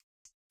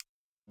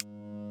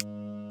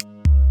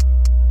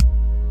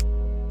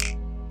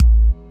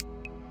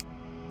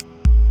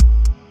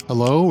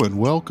Hello and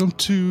welcome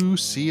to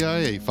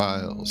CIA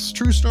Files,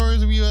 True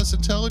Stories of U.S.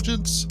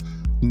 Intelligence,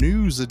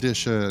 News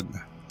Edition.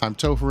 I'm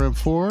Topher M.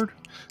 Ford.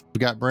 We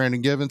got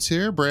Brandon Givens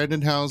here.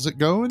 Brandon, how's it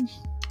going?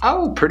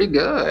 Oh, pretty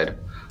good.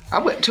 I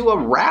went to a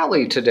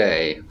rally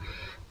today.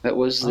 It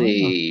was Oh,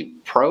 the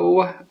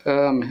pro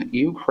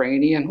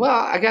Ukrainian, well,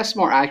 I guess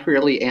more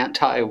accurately,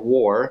 anti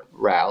war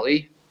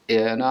rally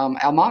in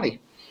Almaty.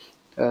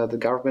 The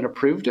government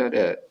approved it.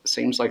 It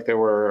seems like there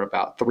were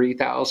about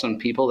 3,000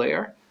 people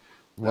there.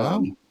 wow.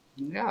 Um,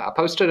 yeah, I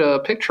posted a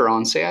picture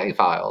on CIA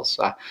Files.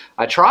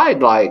 I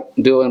tried like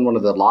doing one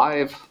of the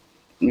live,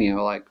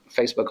 like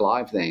Facebook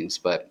Live things,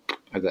 but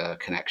the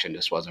connection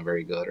just wasn't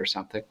very good or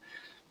something.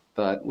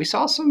 But we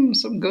saw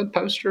some good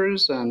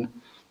posters, and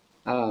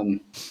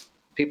um,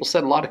 people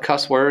said a lot of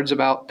cuss words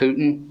about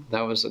Putin.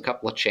 That was a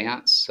couple of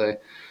chants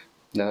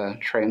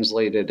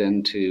translated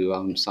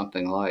into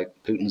something like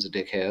 "Putin's a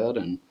dickhead,"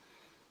 and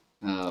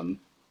um,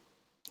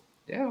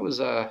 yeah, it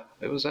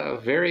was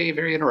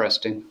very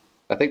interesting.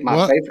 I think my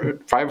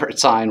What favorite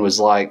sign was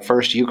like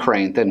first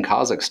Ukraine, then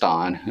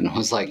Kazakhstan, and I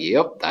was like,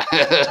 "Yep."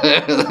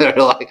 They're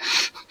like,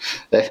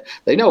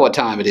 they know what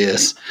time it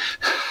is.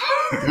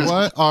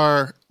 what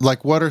are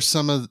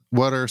some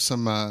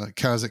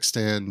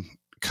Kazakhstan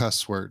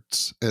cuss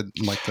words and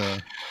like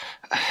the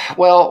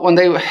Well, when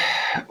they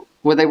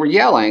were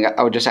yelling,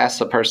 I would just ask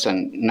the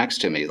person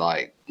next to me,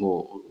 like,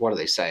 "Well, what are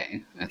they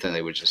saying?" And then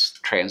they would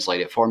just translate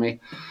it for me.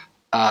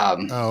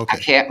 I okay.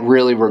 can't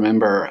really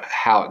remember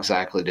how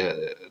exactly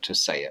to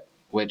say it,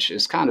 which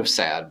is kind of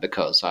sad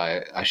because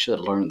I should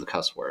learn the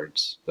cuss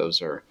words.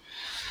 Those are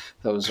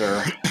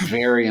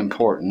very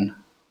important.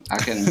 I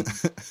can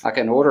I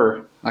can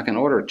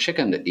order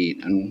chicken to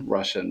eat in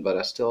Russian, but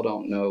I still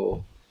don't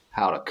know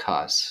how to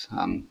cuss.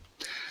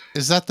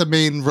 Is that the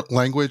main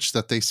language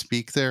that they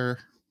speak there?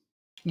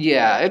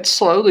 Yeah, it's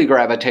slowly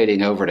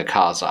gravitating over to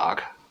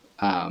Kazakh.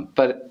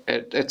 But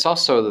it's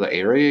also the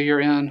area you're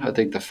in. I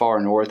think the far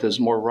north is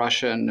more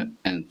Russian,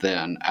 and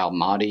then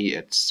Almaty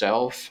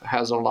itself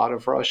has a lot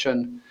of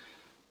Russian.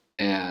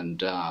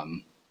 And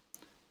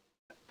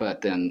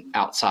but then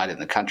outside in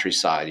the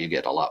countryside, you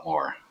get a lot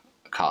more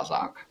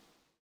Kazakh.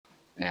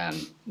 And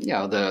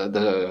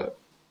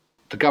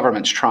the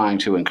government's trying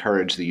to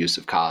encourage the use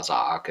of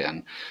Kazakh,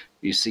 and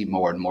you see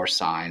more and more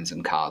signs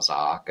in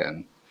Kazakh.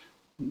 And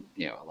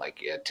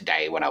like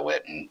today when I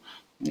went and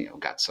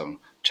got some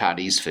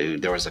Chinese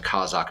food, there was a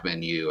Kazakh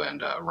menu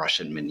and a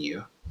Russian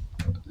menu,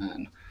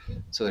 and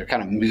so they're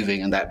kind of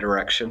moving in that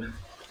direction.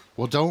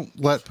 Well, don't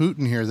let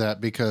Putin hear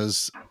that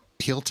because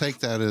he'll take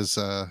that as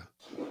a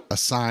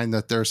sign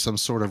that there's some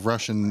sort of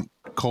Russian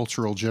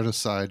cultural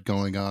genocide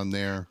going on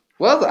there.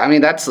 Well, I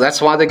mean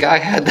that's why the guy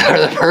had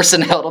the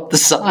person held up the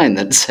sign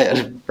that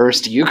said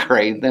first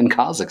Ukraine, then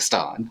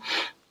Kazakhstan.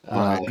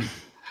 Right.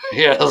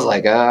 Yeah, I was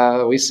like,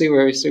 we see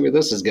where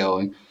this is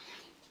going.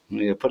 We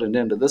need to put an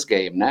end to this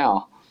game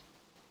now.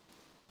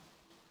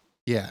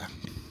 Yeah.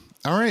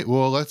 All right.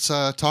 Well, let's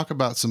talk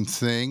about some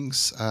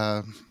things.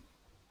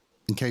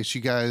 In case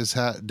you guys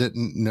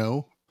didn't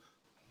know,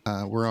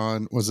 we're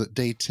on, was it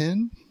day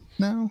 10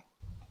 now?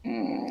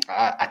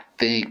 I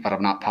think, but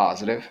I'm not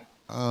positive.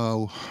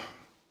 Oh,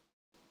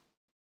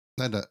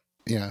 that,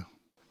 yeah.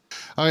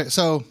 All right.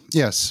 So,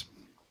 yes,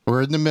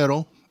 we're in the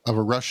middle of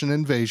a Russian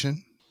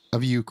invasion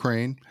of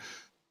Ukraine.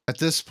 At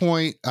this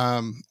point,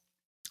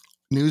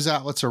 news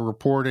outlets are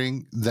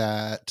reporting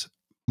that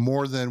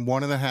more than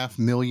 1.5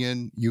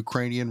 million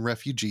Ukrainian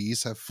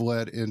refugees have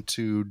fled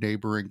into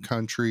neighboring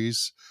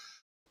countries.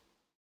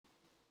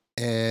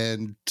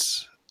 And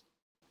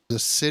the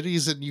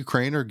cities in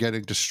Ukraine are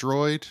getting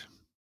destroyed.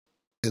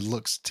 It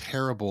looks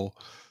terrible.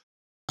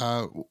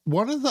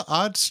 One of the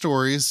odd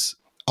stories,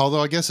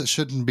 although I guess it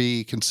shouldn't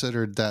be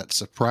considered that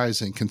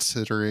surprising,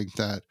 considering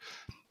that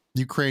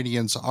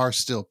Ukrainians are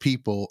still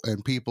people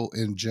and people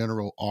in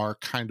general are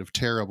kind of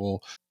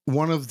terrible.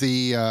 One of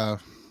the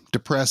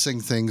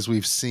depressing things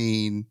we've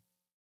seen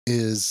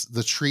is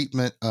the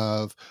treatment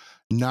of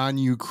non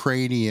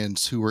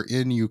Ukrainians who are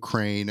in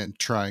Ukraine and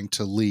trying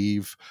to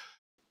leave.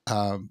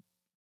 Um,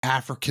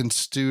 African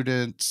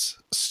students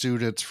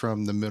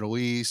from the Middle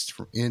East,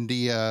 from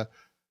India,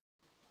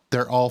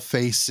 they're all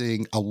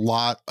facing a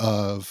lot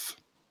of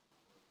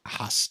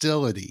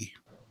hostility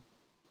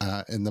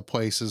in the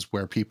places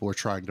where people are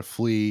trying to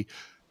flee.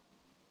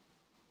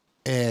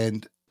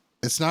 And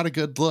it's not a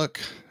good look,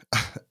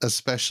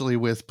 especially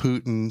with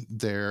Putin.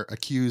 They're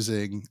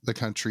accusing the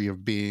country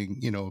of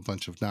being, a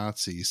bunch of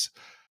Nazis.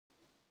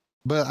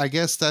 But I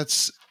guess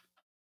that's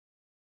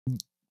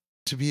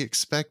to be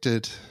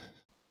expected.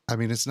 I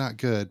mean, it's not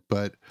good,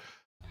 but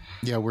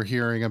yeah, we're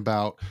hearing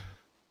about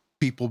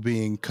people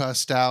being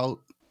cussed out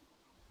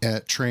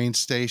at train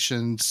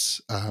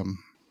stations.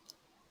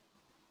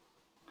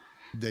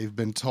 They've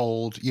been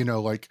told,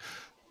 like,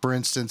 for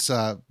instance,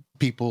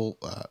 people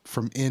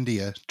from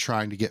India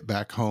trying to get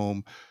back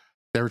home,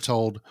 they were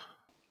told,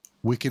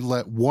 we can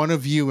let one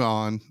of you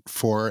on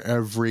for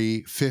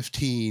every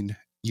 15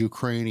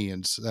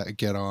 Ukrainians that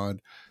get on.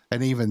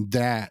 And even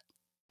that,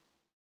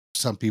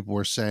 some people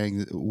were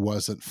saying,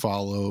 wasn't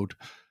followed.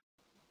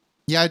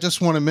 Yeah, I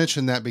just want to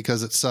mention that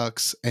because it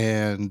sucks,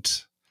 and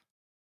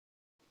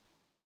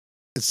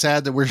it's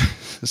sad that we're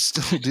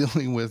still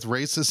dealing with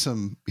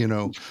racism,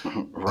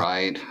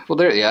 Right.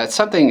 Well, it's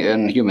something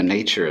in human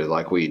nature.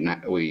 Like we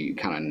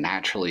kind of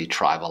naturally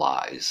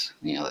tribalize.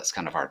 That's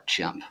kind of our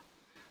chimp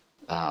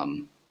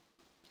um,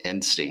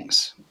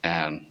 instincts,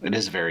 and it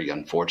is very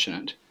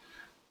unfortunate.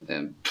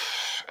 And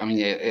I mean,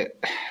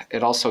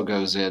 it also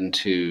goes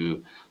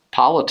into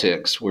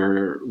politics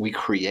where we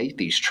create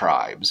these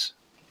tribes,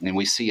 and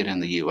we see it in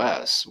the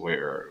U.S.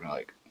 where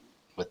like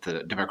with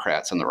the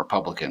Democrats and the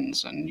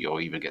Republicans, and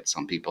you'll even get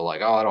some people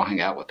like, oh, I don't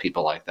hang out with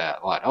people like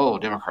that. What? Oh,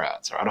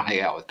 Democrats, or I don't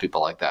hang out with people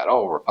like that.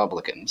 Oh,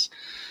 Republicans,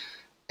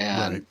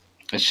 and Right.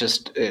 it's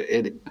just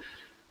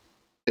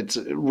it's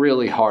a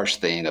really harsh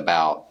thing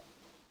about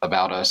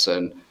us.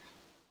 And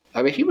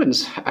I mean,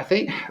 humans. I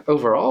think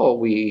overall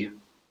we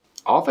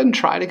often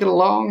try to get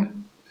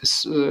along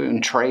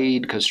in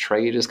trade because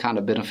trade is kind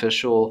of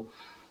beneficial.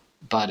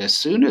 But as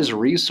soon as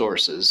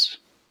resources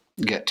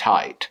get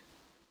tight,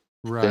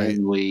 Right.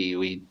 then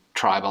we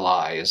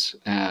tribalize,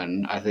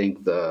 and I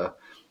think the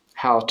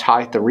how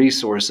tight the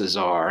resources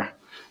are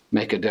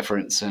make a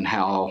difference in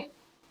how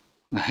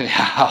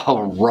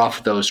how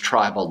rough those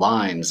tribal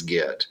lines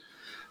get.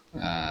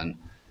 And,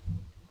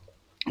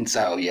 and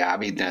so, yeah, I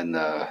mean, then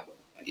a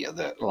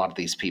lot of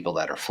these people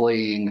that are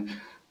fleeing,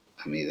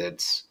 I mean,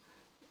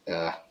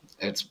 uh,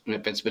 it's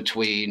if it's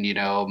between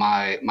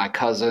my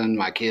cousin,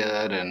 my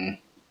kid, and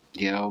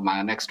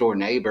my next door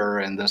neighbor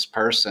and this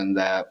person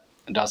that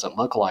doesn't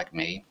look like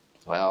me.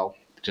 Well,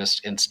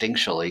 just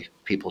instinctually,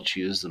 people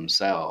choose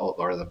themselves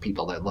or the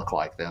people that look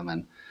like them,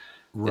 and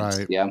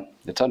Right.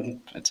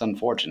 it's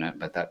unfortunate,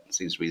 but that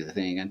seems to be the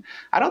thing. And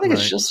I don't think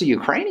it's Right. just the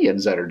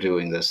Ukrainians that are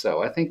doing this,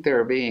 though. I think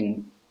they're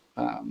being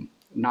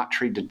not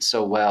treated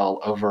so well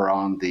over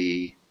on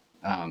the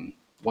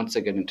once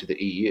they get into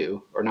the EU,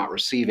 or not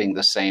receiving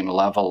the same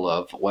level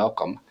of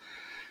welcome.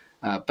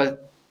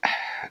 But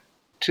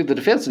to the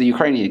defense of the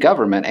Ukrainian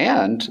government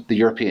and the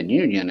European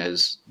Union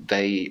is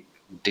they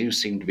do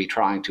seem to be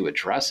trying to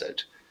address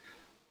it.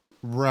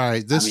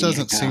 Right. I This mean,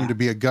 doesn't seem to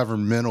be a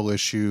governmental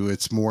issue.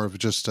 It's more of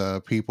just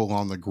people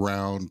on the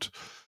ground,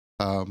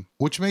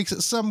 which makes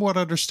it somewhat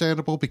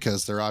understandable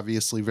because they're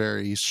obviously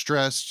very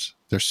stressed,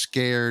 they're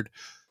scared,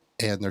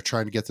 and they're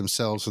trying to get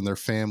themselves and their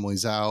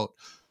families out.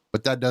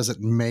 But that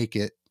doesn't make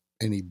it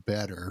any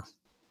better.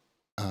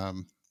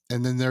 Um,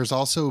 and then there's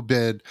also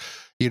been,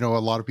 a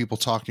lot of people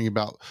talking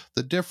about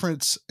the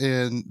difference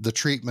in the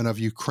treatment of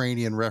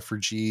Ukrainian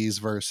refugees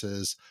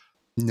versus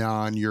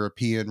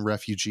non-European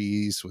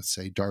refugees with,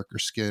 say, darker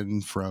skin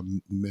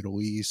from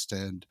Middle East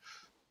and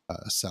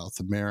South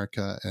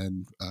America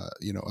and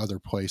other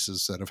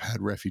places that have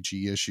had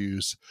refugee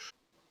issues.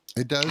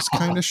 It does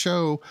kind of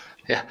show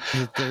yeah,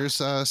 that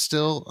there's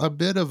still a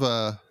bit of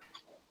a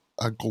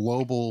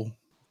global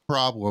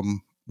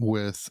problem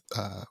with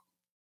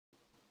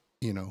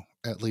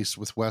at least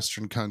with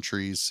Western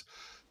countries.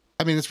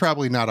 I mean, it's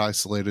probably not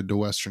isolated to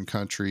Western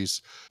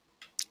countries.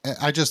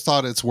 I just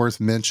thought it's worth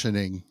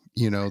mentioning,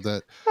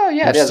 that oh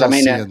yeah, we're it is. I still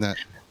mean, seeing that.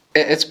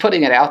 it's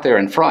putting it out there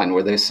in front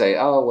where they say,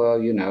 oh well,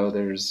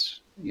 there's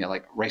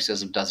like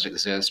racism doesn't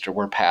exist, or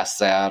we're past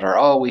that, or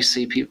oh, we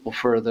see people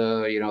for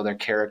the their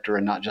character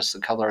and not just the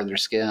color of their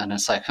skin.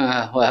 It's like,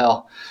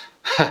 well.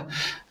 Right.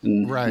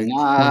 When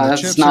the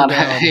That's chips are not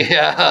down.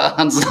 yeah,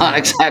 that's not Yeah.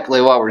 exactly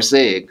what we're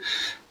seeing.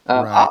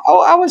 Right.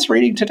 I was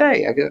reading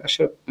today. I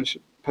should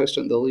post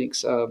in the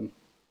links.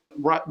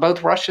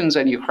 Both Russians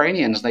and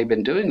Ukrainians, they've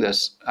been doing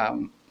this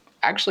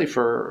actually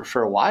for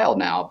a while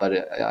now.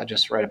 But I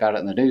just read about it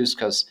in the news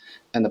because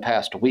in the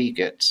past week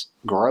it's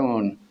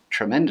grown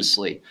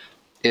tremendously.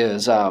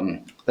 Is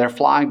they're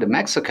flying to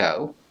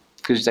Mexico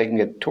because they can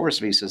get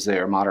tourist visas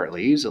there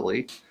moderately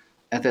easily,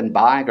 and then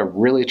buying a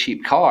really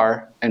cheap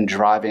car and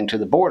driving to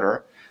the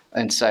border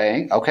and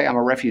saying, "Okay, I'm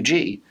a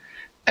refugee,"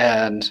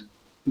 and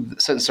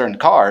since they're in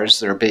cars,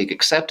 they're being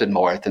accepted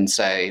more than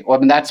say. Well, I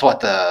mean, that's what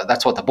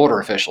the border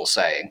officials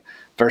saying,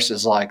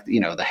 versus like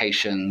the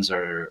Haitians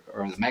or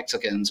the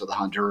Mexicans or the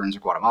Hondurans or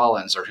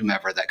Guatemalans or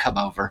whomever that come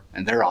over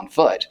and they're on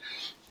foot.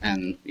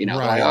 And they're like,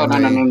 Right. oh And no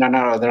no no they,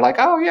 no no. They're like,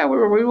 oh yeah,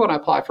 we want to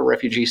apply for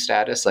refugee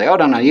status. Like, oh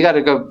no no, you got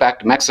to go back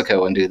to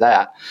Mexico and do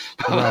that.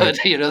 right. But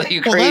the Well, that's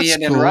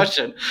Ukrainian and cool.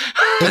 Russian, It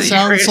the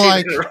sounds Ukrainian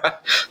like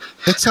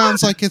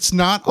and it's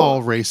not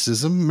all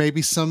racism.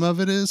 Maybe some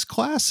of it is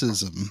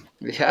classism.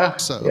 yeah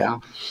So, yeah.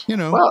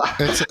 Well,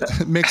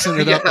 it's mixing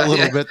it up a yeah,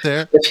 little yeah. bit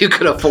there. If you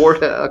could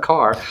afford a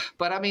car,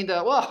 but I mean,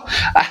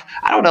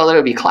 I don't know that it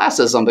would be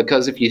classism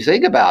because if you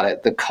think about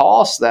it, the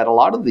cost that a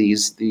lot of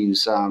these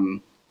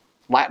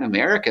Latin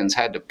Americans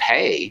had to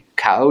pay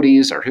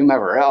coyotes or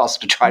whomever else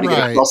to try to get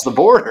Right. across the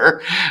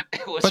border,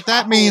 it was But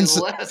that probably means,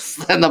 less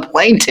than the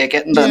plane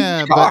ticket and the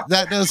yeah, car. but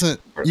that doesn't,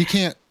 you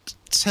can't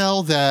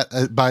tell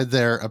that by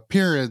their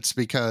appearance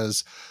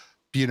because,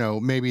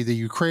 maybe the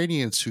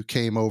Ukrainians who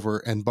came over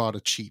and bought a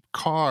cheap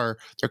car,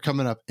 they're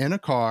coming up in a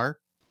car.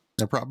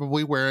 They're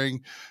probably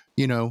wearing,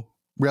 you know,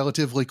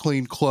 relatively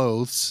clean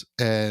clothes.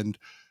 And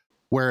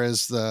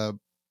whereas the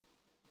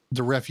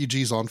The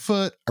refugees on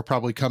foot are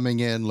probably coming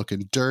in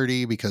looking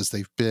dirty because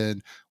they've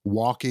been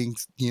walking,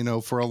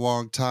 for a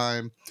long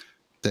time.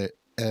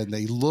 And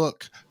they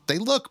look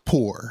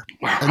poor.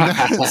 And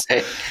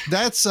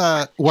that's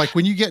like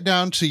when you get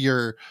down to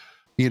your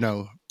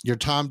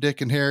Tom,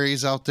 Dick, and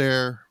Harry's out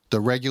there, the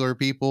regular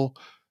people,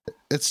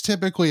 it's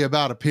typically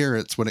about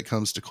appearance when it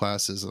comes to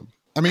classism.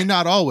 I mean,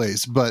 not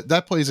always, but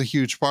that plays a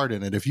huge part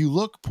in it. If you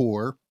look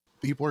poor,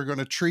 people are going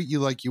to treat you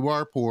like you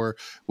are poor,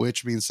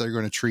 which means they're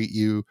going to treat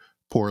you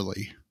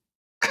poorly,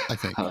 I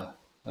think.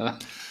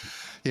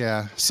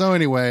 Yeah. So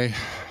anyway,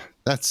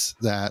 that's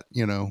that,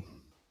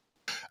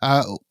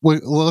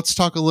 let's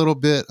talk a little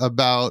bit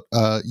about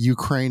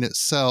Ukraine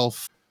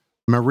itself.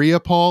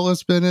 Mariupol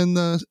has been in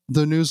the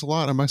news a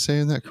lot. Am I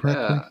saying that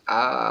correctly?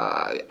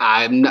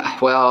 I'm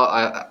not,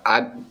 well,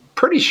 I'm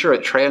pretty sure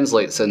it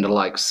translates into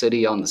like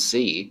city on the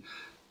sea.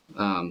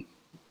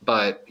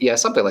 But yeah,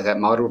 something like that.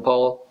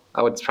 Mariupol.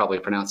 I would probably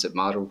pronounce it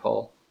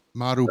Mariupol.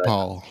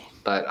 Mariupol.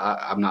 But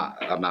I'm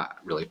not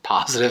really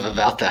positive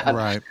about that.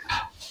 Right.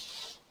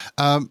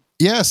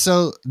 Yeah,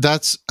 so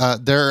that's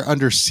they're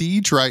under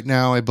siege right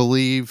now, I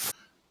believe.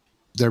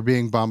 They're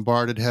being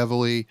bombarded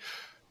heavily.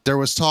 There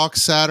was talk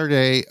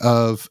Saturday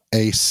of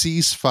a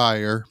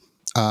ceasefire,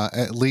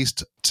 at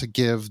least to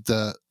give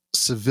the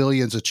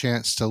civilians a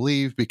chance to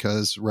leave,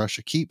 because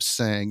Russia keeps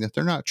saying that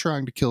they're not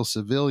trying to kill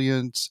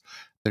civilians.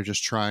 They're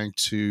just trying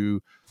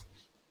to,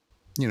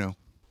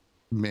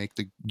 make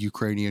the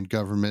Ukrainian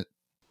government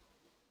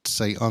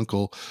say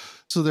uncle.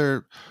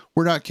 So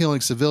we're not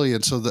killing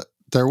civilians. So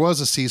there was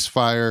a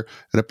ceasefire.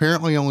 It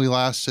apparently only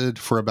lasted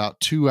for about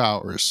 2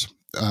 hours.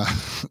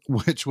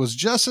 Which was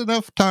just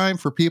enough time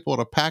for people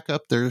to pack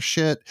up their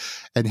shit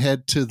and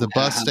head to the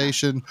bus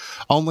station,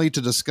 only to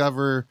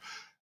discover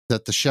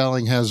that the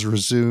shelling has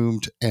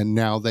resumed and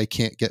now they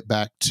can't get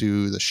back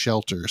to the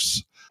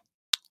shelters.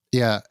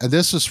 Yeah, and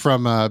this is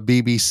from a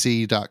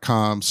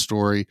BBC.com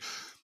story.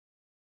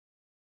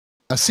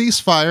 A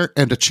ceasefire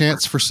and a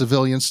chance for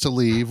civilians to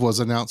leave was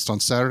announced on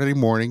Saturday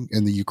morning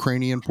in the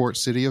Ukrainian port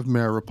city of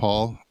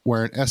Mariupol,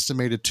 where an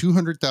estimated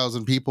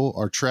 200,000 people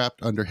are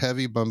trapped under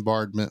heavy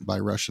bombardment by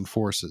Russian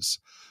forces.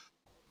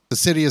 The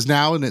city is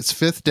now in its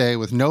 5th day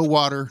with no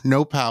water,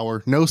 no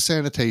power, no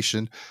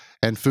sanitation,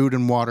 and food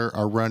and water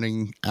are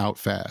running out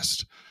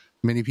fast.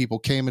 Many people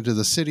came into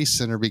the city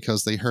center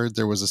because they heard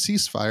there was a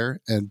ceasefire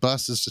and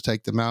buses to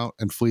take them out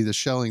and flee the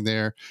shelling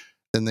there.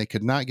 Then they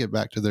could not get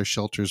back to their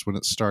shelters when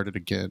it started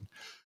again.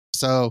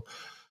 So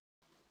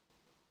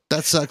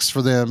that sucks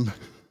for them.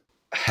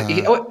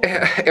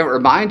 It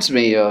reminds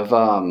me of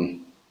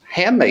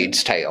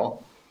Handmaid's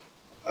Tale.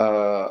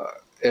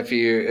 If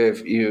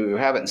you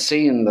haven't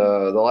seen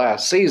the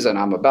last season,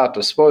 I'm about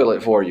to spoil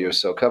it for you,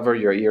 so cover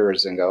your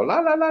ears and go la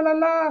la la la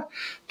la.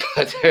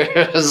 But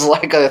there's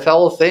like a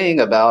whole thing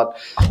about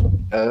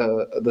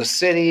the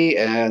city,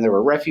 and there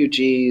were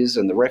refugees,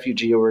 and the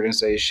refugee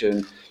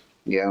organization,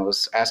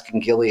 was asking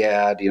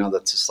Gilead,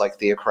 that's just like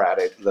the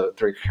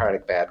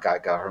theocratic bad guy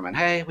government,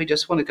 hey, we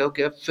just want to go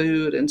get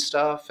food and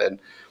stuff, and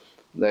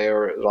they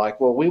were like,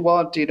 well, we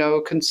want,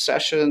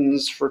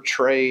 concessions for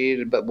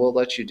trade, but we'll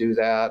let you do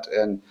that.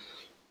 And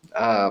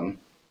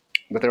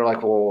but they're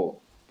like, well,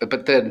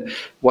 but then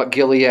what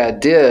Gilead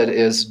did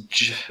is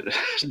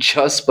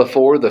just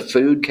before the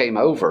food came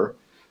over,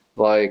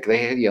 like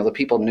they had, the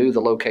people knew the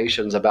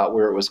locations about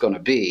where it was going to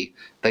be.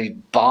 They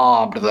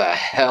bombed the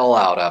hell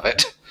out of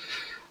it.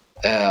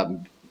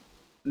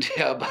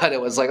 Yeah, but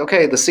it was like,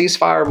 okay, the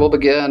ceasefire will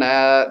begin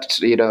at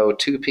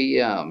 2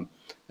 p.m.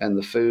 and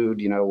the food,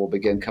 will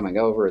begin coming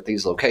over at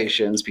these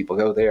locations. People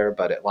go there,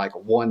 but at like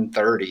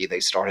 1:30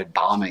 they started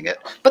bombing it,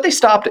 but they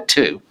stopped at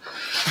 2.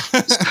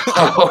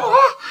 So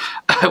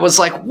I was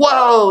like,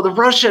 whoa, the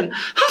Russian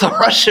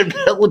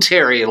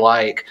military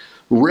like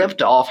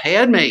ripped off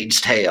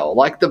Handmaid's Tale,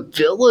 like the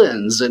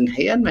villains in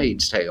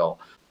Handmaid's Tale.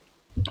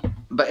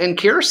 But in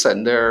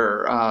Kherson,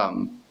 there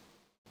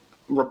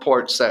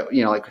reports that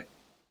like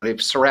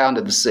they've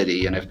surrounded the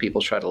city, and if people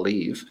try to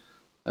leave,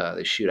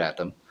 they shoot at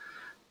them.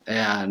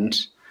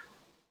 And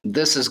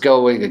this is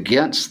going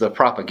against the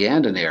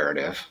propaganda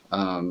narrative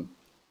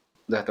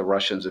that the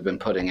Russians have been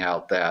putting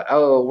out, that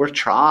we're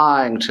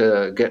trying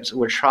to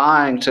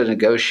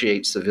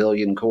negotiate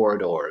civilian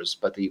corridors,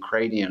 but the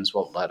Ukrainians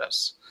won't let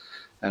us,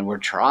 and we're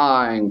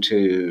trying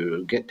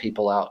to get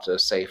people out to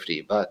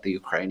safety, but the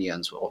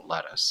Ukrainians won't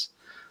let us.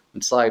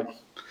 It's like,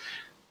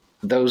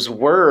 those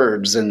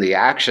words and the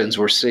actions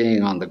we're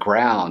seeing on the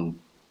ground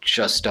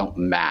just don't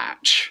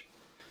match.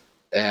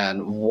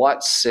 And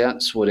what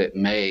sense would it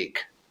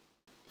make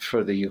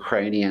for the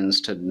Ukrainians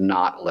to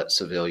not let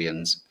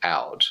civilians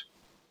out?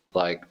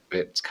 Like,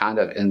 it's kind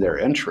of in their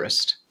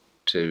interest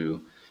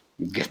to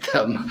get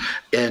them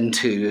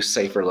into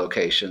safer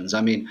locations.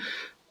 I mean,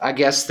 I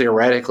guess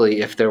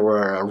theoretically, if there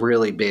were a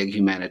really big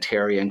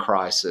humanitarian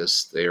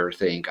crisis, they would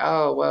think,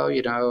 oh, well,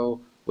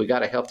 we got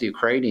to help the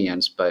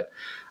Ukrainians. But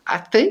I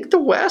think the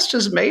West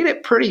has made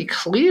it pretty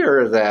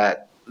clear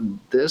that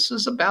this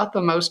is about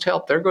the most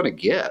help they're going to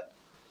get.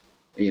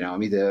 I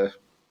mean,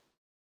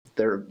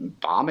 they're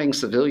bombing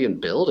civilian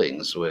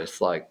buildings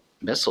with like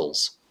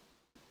missiles.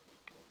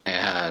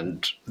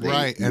 And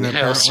Right. And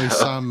apparently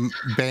some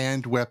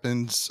banned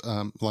weapons,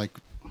 like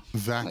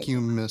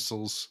vacuum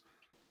missiles.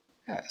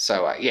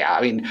 So, yeah,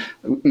 I mean,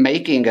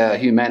 making a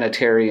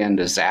humanitarian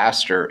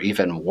disaster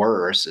even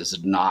worse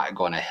is not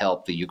going to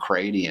help the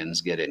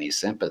Ukrainians get any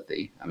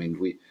sympathy. I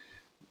mean,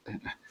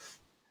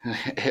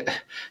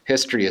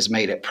 history has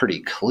made it pretty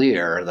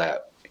clear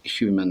that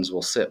humans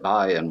will sit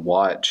by and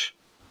watch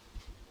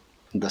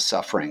the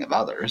suffering of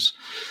others.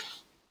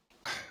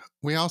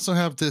 We also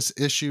have this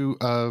issue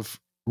of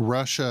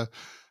Russia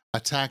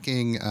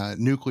attacking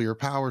nuclear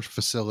power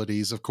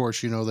facilities. Of course,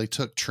 they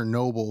took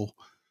Chernobyl,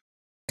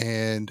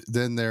 and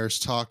then there's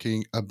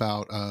talking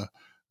about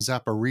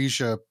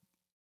Zaporizhia,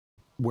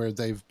 where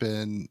there's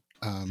been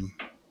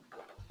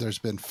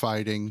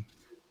fighting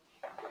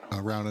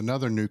around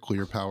another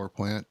nuclear power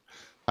plant,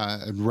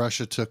 and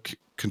Russia took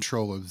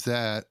control of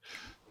that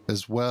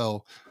as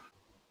well.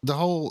 The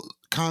whole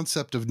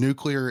concept of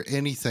nuclear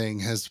anything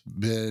has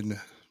been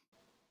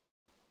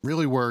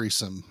really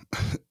worrisome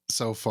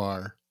so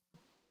far.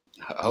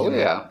 Oh,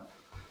 yeah.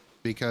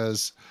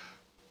 Because,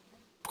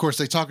 of course,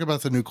 they talk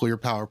about the nuclear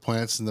power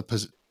plants and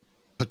the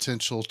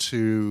potential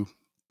to,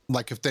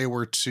 like, if they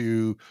were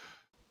to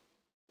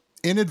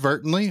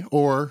inadvertently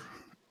or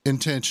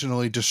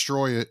intentionally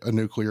destroy a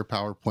nuclear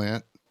power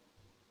plant,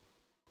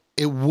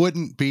 it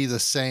wouldn't be the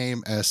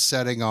same as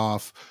setting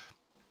off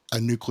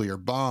a nuclear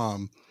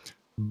bomb,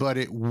 but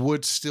it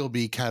would still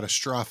be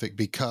catastrophic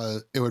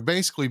because it would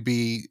basically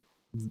be,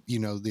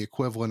 the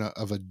equivalent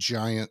of a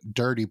giant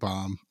dirty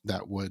bomb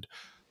that would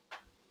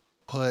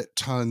put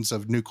tons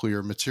of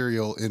nuclear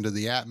material into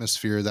the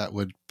atmosphere that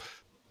would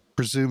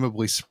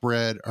presumably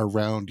spread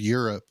around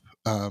Europe.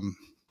 And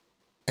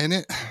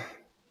it,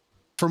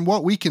 from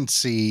what we can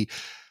see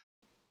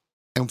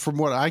and from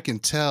what I can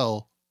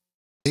tell,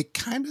 it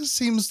kind of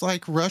seems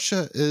like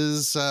Russia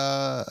is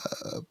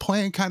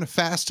playing kind of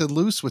fast and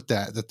loose with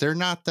that they're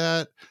not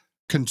that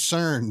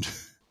concerned.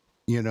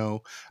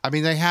 I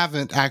mean, they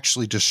haven't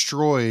actually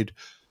destroyed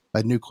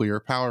a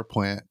nuclear power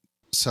plant,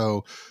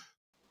 so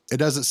it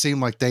doesn't seem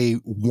like they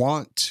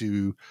want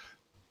to,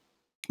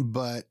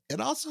 but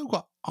it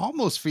also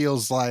almost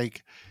feels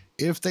like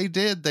if they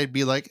did, they'd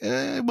be like,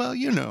 well,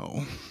 you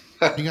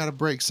got to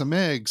break some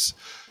eggs.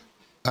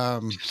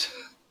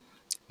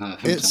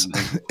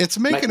 It's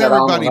making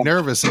everybody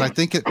nervous, and I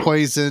think it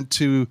plays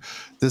into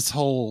this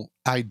whole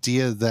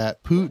idea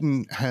that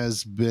Putin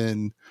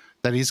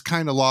that he's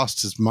kind of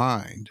lost his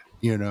mind,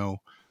 and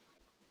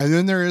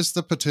then there is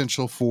the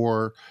potential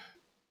for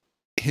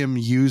him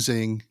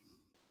using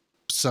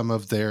some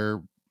of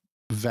their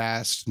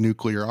vast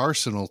nuclear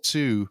arsenal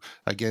too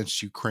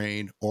against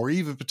Ukraine, or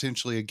even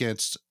potentially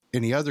against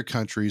any other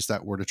countries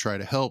that were to try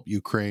to help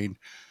Ukraine.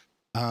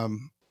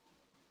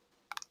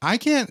 I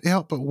can't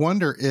help but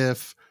wonder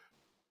if,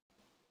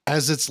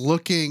 as it's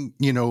looking,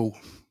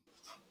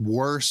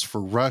 worse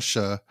for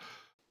Russia,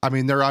 I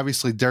mean, they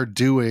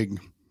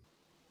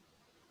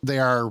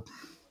are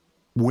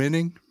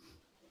winning,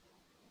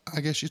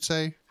 I guess you'd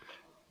say,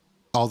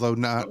 although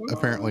not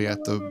apparently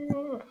at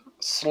the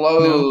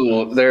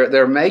slow. No.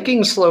 They're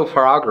making slow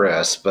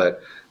progress,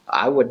 but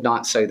I would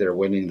not say they're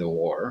winning the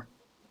war.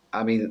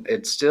 I mean,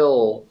 it's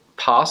still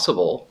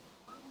possible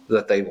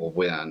that they will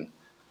win.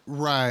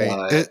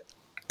 Right.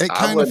 It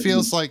kind of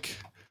feels like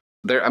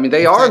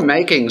they are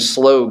making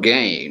slow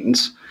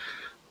gains.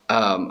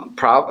 I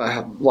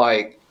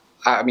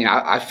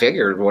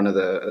figured one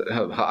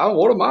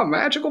of my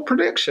magical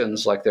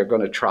predictions, like they're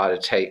going to try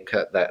to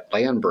cut that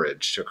land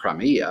bridge to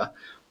Crimea,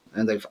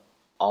 and they've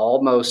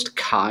almost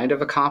kind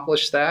of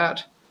accomplished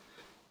that.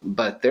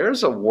 But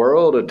there's a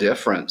world of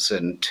difference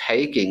in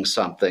taking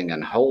something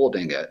and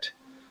holding it.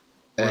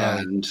 Right.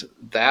 And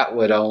that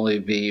would only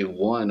be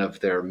one of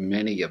their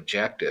many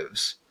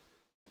objectives.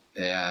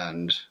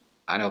 And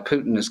I know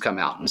Putin has come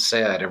out and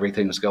said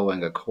everything's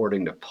going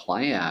according to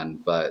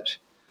plan, but...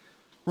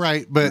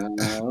 Right, but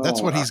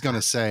that's what he's going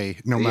to say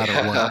no matter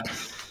what.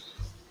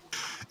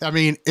 I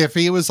mean, if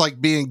he was like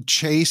being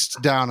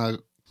chased down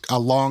a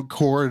long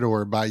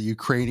corridor by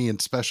Ukrainian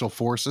special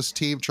forces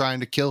team trying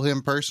to kill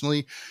him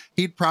personally,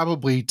 he'd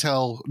probably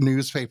tell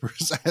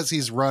newspapers as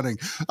he's running,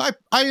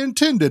 I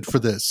intended for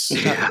this.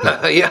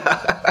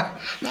 Yeah.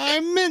 I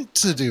meant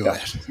to do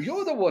it.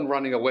 You're the one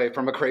running away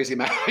from a crazy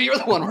man. You're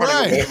the one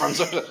running away from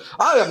something.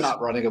 I am not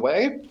running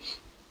away.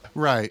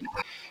 Right.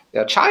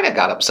 Yeah, China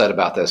got upset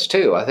about this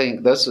too. I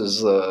think this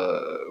is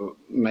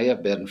may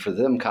have been for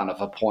them kind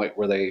of a point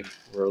where they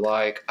were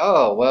like,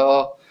 oh,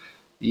 well,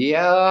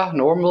 yeah,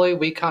 normally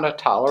we kind of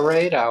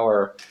tolerate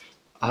our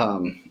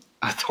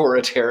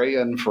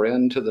authoritarian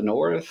friend to the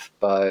north,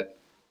 but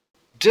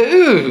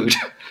dude,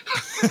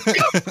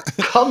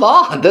 come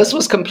on, this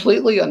was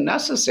completely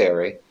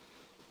unnecessary.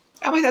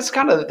 I mean, that's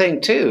kind of the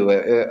thing too.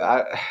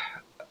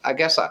 I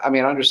guess, I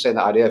understand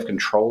the idea of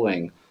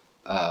controlling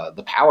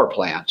the power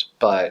plant,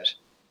 but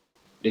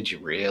did you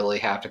really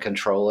have to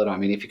control it? I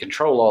mean, if you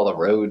control all the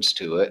roads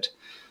to it,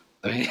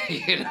 I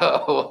mean,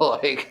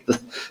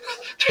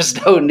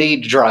 there's no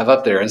need to drive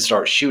up there and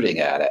start shooting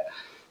at it.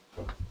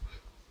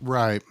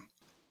 Right.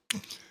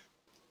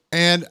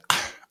 And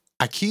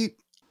I keep,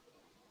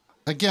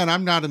 again,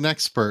 I'm not an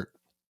expert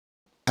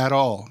at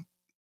all,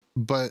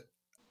 but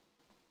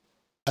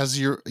as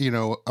you're,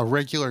 a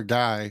regular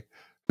guy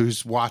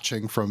who's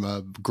watching from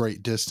a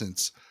great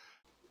distance,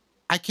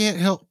 I can't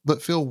help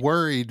but feel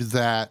worried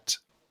that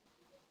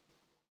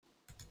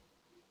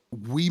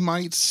we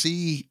might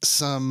see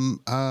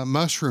some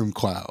mushroom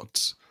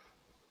clouds,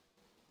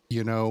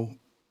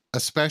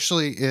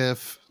 especially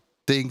if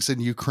things in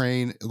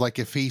Ukraine, like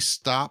if he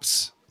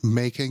stops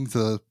making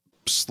the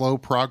slow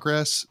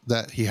progress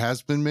that he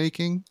has been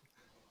making,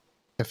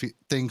 if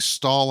things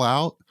stall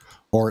out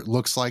or it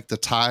looks like the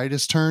tide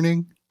is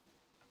turning,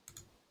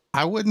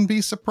 I wouldn't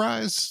be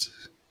surprised to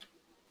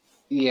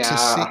Yeah,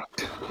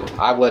 see.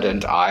 I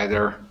wouldn't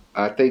either.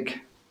 I think,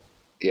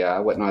 yeah, I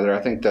wouldn't either.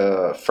 I think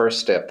the first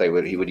step he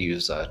would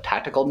use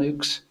tactical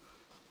nukes,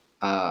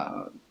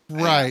 uh,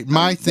 Right.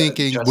 My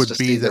thinking just to would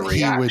be see the that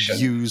he would reaction.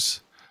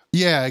 use,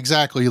 yeah,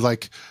 exactly.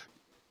 Like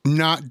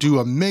not do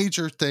a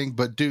major thing,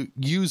 but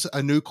use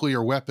a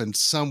nuclear weapon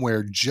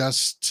somewhere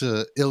just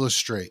to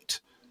illustrate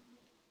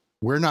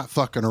we're not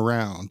fucking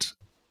around,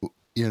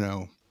 you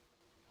know.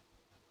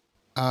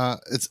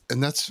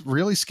 And that's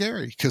really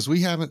scary because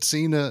we haven't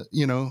seen a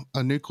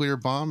nuclear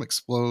bomb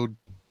explode.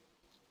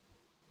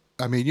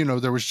 I mean,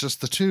 there was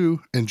just the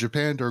two in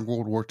Japan during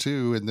World War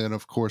II, and then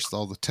of course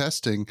all the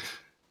testing,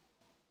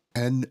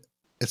 and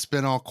it's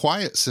been all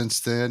quiet since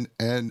then.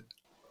 And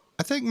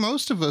I think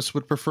most of us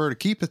would prefer to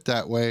keep it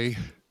that way.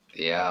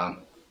 Yeah.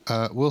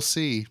 We'll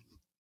see.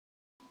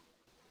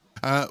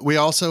 We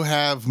also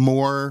have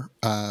more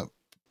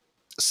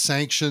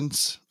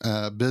sanctions,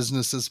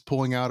 businesses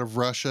pulling out of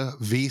Russia,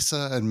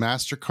 Visa and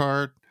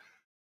MasterCard.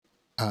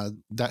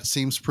 That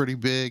seems pretty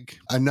big.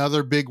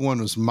 Another big one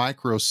was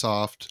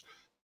Microsoft.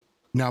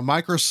 Now,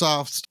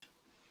 Microsoft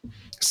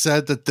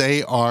said that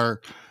they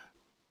are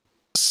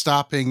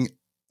stopping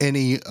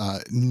any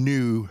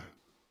new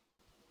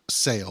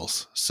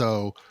sales.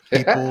 So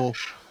people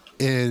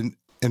in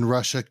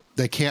Russia,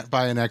 they can't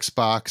buy an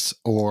Xbox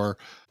or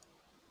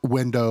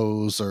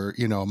Windows or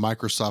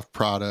Microsoft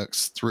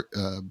products through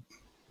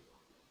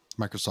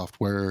Microsoft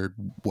Word,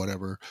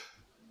 whatever.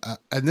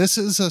 And this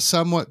is a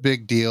somewhat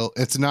big deal.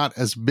 It's not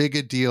as big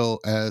a deal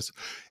as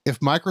if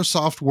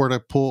Microsoft were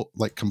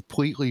to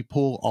completely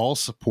pull all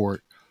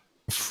support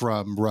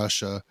from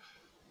Russia.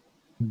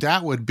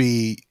 That would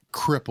be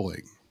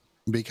crippling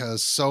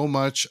because so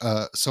much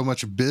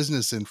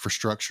business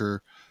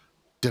infrastructure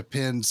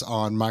depends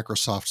on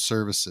Microsoft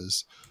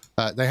services.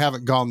 They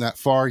haven't gone that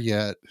far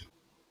yet,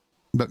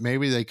 but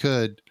maybe they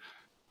could.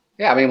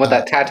 Yeah, I mean, when Uh,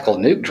 that tactical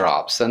nuke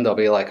drops, then they'll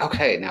be like,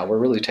 okay, now we're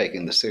really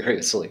taking this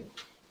seriously.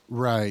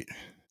 right.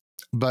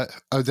 But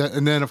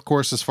and then, of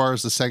course, as far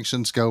as the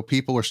sanctions go,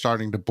 people are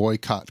starting to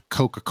boycott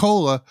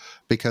Coca-Cola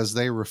because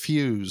they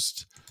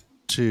refused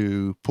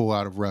to pull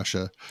out of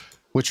Russia,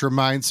 which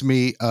reminds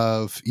me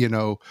of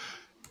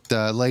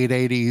the late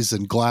 '80s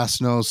and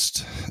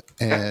Glasnost,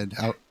 and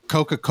how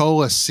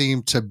Coca-Cola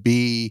seemed to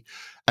be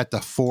at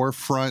the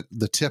forefront,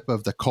 the tip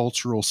of the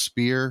cultural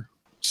spear,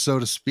 so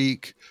to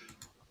speak,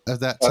 at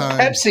that time.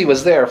 Pepsi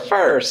was there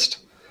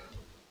first.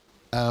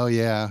 Oh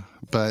yeah,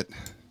 but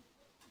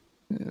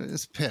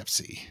it's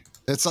Pepsi.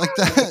 It's like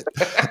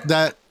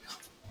that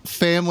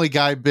Family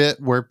Guy bit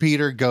where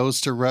Peter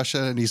goes to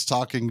Russia and he's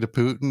talking to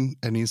Putin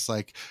and he's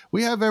like,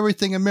 "We have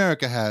everything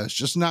America has,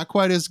 just not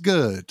quite as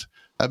good.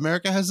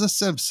 America has The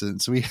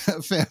Simpsons. We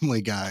have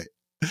Family Guy."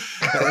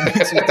 And it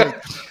makes me think,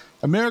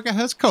 America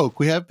has Coke.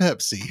 We have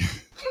Pepsi.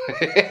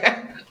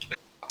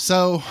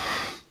 So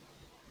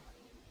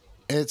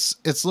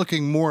it's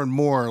looking more and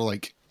more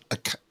like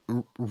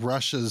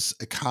Russia's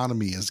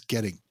economy is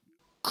getting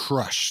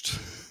crushed.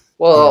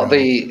 Well,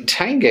 the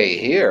tenge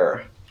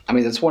here, I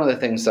mean, it's one of the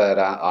things that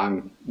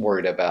I'm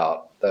worried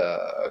about.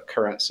 The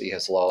currency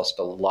has lost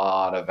a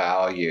lot of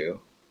value.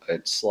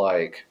 It's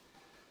like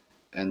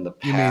in the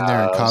You mean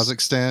they're in past,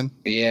 Kazakhstan?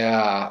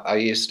 yeah, I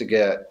used to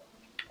get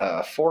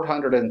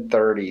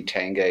 430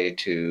 tenge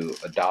to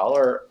a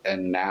dollar,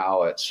 and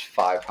now it's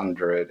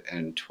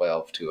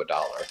 512 to a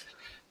dollar.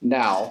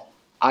 Now,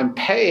 I'm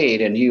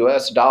paid in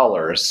US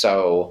dollars,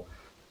 so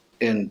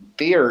in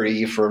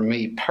theory, for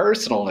me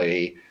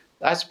personally,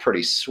 that's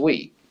pretty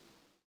sweet.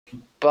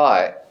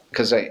 But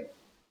because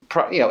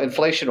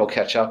inflation will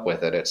catch up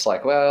with it. It's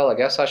like, well, I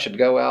guess I should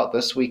go out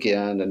this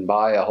weekend and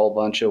buy a whole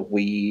bunch of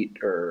wheat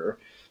or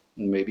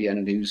maybe a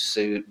new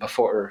suit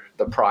before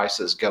the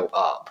prices go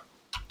up.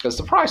 Because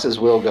the prices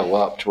will go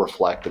up to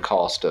reflect the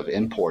cost of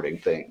importing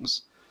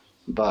things.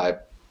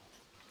 But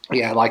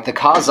yeah, like the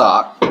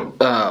Kazakh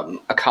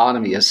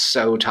economy is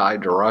so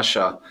tied to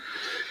Russia.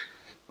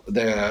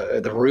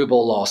 The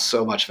ruble lost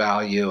so much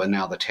value, and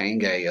now the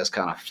tenge is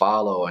kind of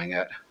following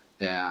it,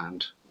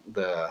 and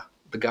the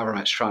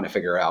government's trying to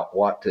figure out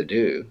what to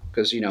do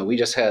because we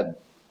just had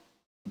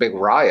big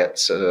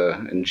riots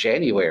in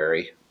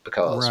January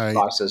because Right.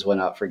 prices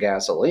went up for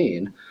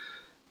gasoline,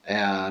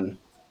 and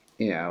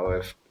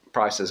if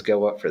prices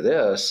go up for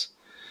this,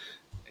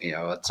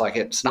 It's like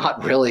it's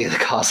not really the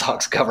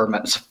Kazakhs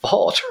government's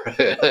fault,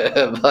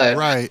 but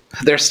Right.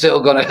 they're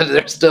still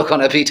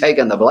gonna be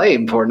taking the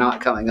blame for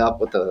not coming up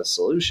with a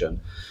solution.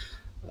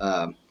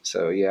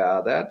 So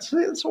yeah, that's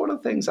one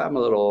of the things I'm a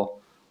little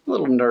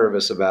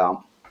nervous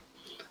about.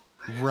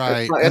 It's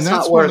Right. not, And it's not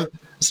that's one worth of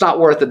it's not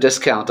worth the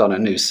discount on a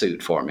new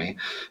suit for me.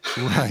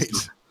 right.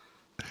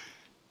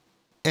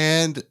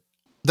 And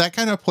that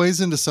kind of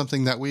plays into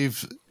something that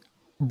we've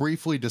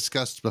briefly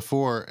discussed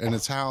before, and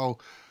it's how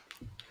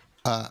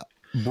uh,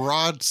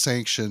 broad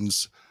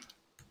sanctions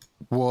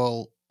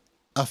will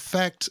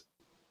affect,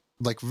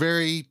 like,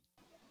 very,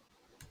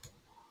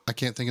 I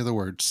can't think of the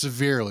word,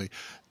 severely.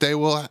 They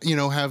will,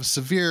 have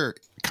severe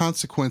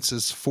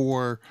consequences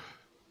for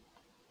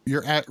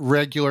your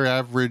regular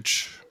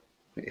average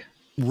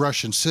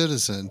Russian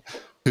citizen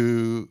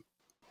who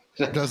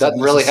doesn't Doesn't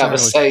really have a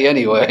necessarily. say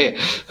anyway.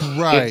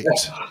 Yeah. Right.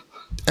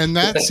 And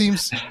that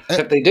seems,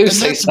 If they do and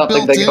say that's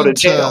something, built they go to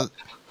jail.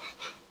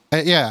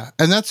 into, yeah,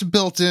 and that's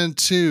built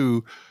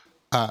into,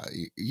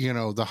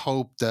 the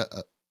hope that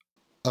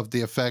of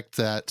the effect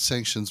that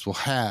sanctions will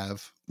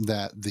have,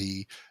 that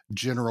the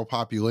general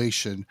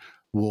population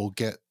will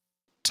get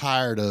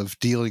tired of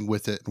dealing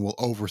with it and will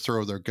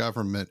overthrow their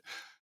government.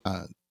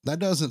 That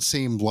doesn't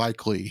seem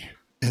likely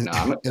in,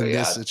 No, in this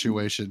yeah,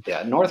 situation.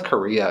 yeah. North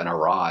Korea and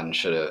Iran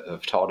should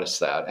have taught us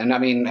that, and I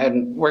mean,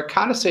 and we're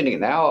kind of seeing it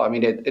now. I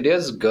mean, it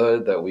is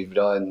good that we've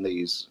done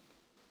these,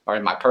 or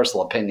in my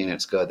personal opinion,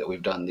 it's good that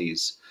we've done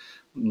these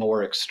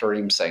more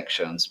extreme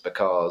sanctions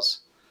because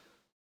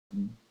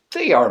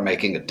they are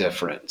making a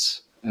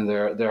difference, and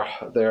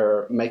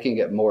they're making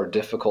it more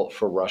difficult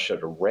for Russia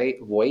to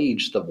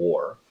wage the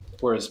war.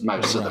 Whereas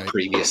most of the Right.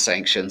 previous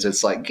sanctions,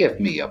 it's like, give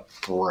me a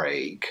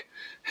break,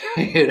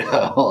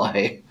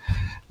 like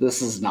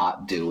this is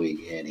not doing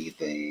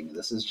anything.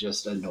 This is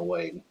just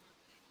annoying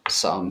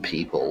some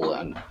people,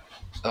 and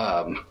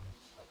um,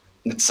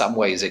 in some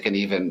ways, it can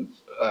even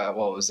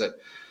what was it?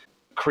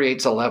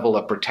 Creates a level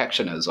of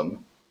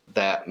protectionism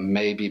that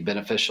may be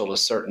beneficial to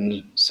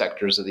certain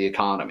sectors of the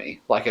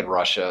economy. Like in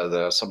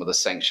Russia, some of the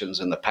sanctions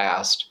in the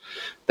past,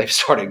 they've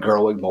started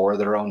growing more of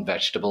their own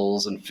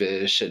vegetables and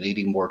fish and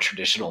eating more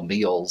traditional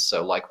meals.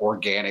 So, like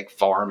organic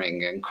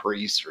farming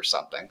increased or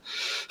something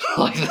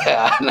like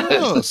that.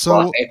 It's Oh, just so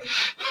like,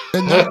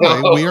 in that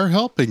way, we are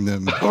helping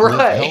them live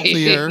right.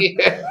 healthier,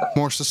 Yeah.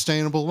 more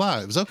sustainable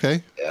lives.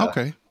 Okay. Yeah.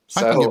 Okay.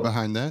 I can get So,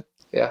 behind that.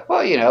 yeah.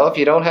 Well, if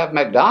you don't have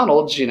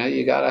McDonald's,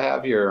 you got to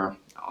have your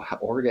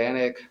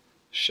organic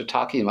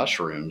shiitake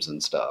mushrooms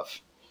and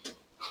stuff.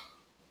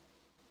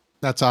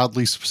 That's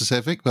oddly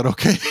specific, but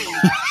okay.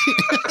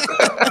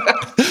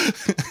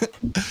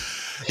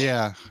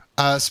 Yeah.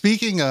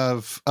 Speaking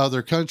of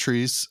other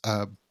countries,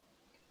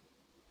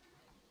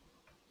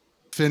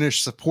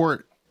 Finnish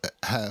support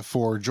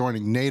for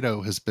joining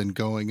NATO has been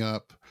going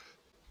up.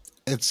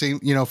 It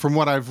seems, from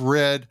what I've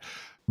read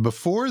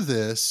before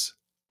this,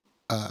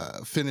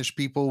 Finnish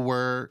people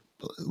were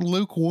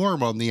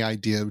lukewarm on the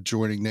idea of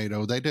joining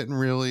NATO. They didn't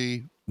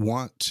really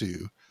want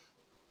to.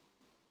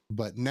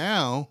 But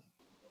now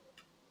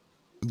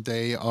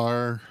they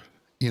are,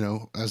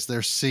 as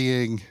they're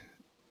seeing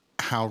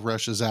how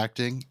Russia's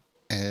acting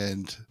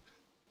and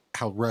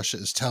how Russia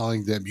is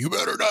telling them, you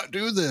better not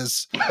do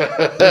this,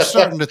 they're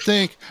starting to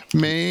think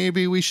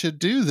maybe we should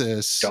do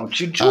this. Don't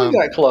you join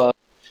that club.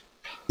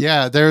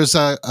 Yeah, there's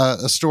a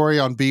story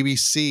on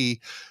BBC,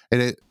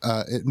 and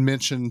it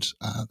mentioned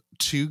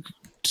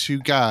two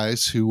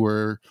guys who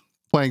were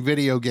playing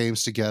video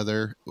games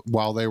together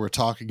while they were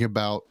talking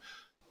about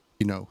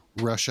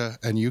Russia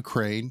and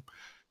Ukraine,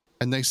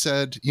 and they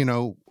said,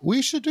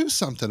 we should do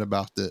something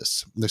about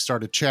this. They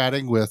started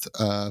chatting with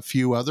a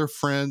few other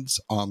friends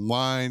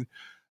online.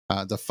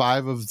 The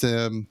five of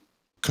them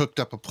cooked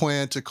up a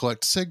plan to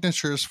collect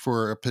signatures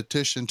for a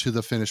petition to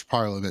the Finnish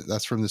parliament.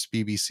 That's from this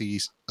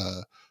BBC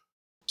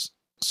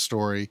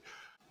story.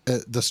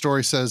 The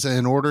story says,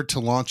 in order to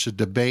launch a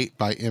debate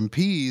by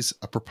MPs,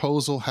 a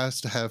proposal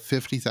has to have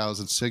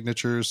 50,000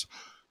 signatures.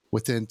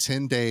 Within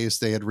 10 days,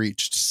 they had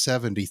reached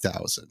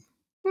 70,000.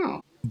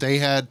 Oh. They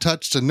had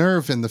touched a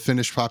nerve in the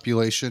Finnish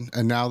population,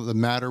 and now the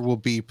matter will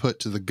be put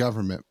to the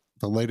government.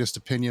 The latest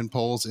opinion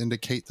polls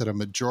indicate that a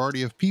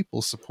majority of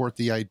people support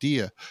the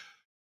idea.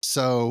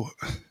 So,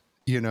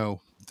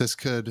 this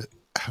could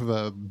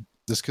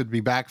this could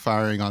be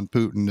backfiring on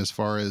Putin as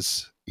far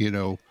as,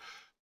 Wait.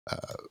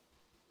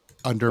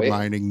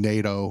 undermining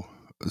NATO,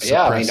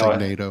 Yeah, I mean, suppressing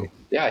NATO.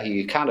 yeah,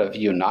 he kind of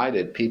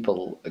united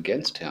people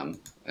against him,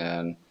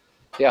 and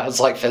yeah, it's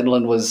like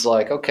Finland was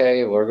like,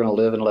 okay, we're gonna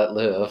live and let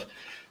live.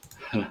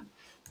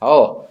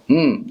 Oh,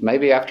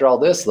 maybe after all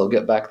this, they'll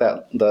get back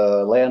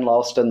the land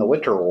lost in the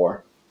Winter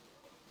War.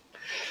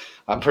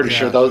 I'm pretty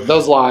sure Yeah,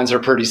 those lines are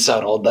pretty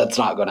settled. That's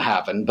not going to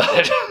happen,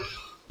 but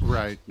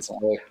right.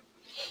 so,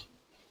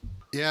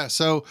 Yeah,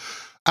 so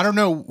I don't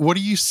know. What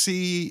do you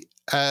see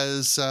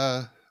as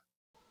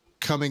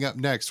coming up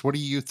next? What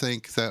do you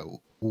think that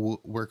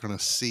we're going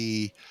to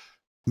see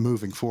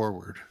moving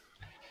forward?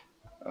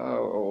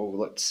 oh,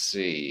 let's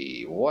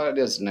see what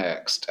is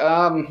next.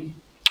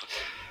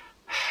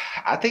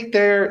 I think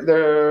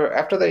they're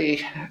after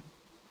they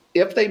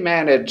if they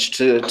manage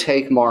to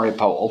take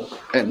Mariupol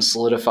and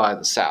solidify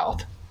the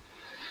south,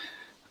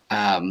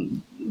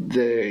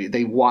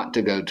 they want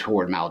to go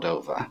toward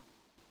Moldova.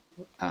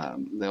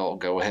 They'll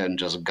go ahead and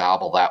just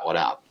gobble that one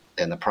up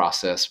in the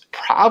process,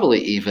 probably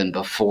even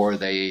before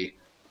they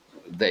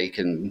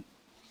can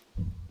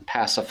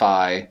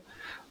pacify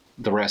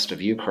the rest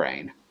of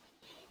Ukraine.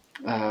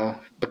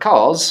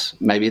 Because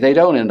maybe they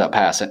don't end up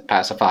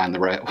pacifying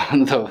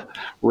the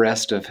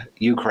rest of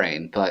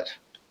Ukraine, but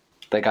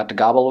they got to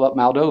gobble up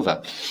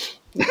Moldova.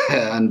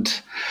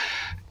 And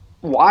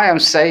why I'm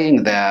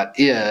saying that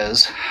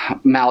is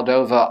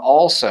Moldova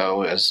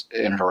also is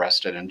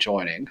interested in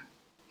joining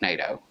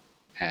NATO,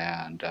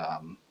 and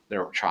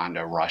they're trying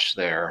to rush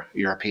their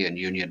European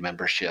Union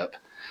membership.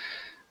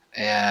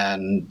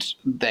 And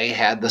they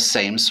had the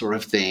same sort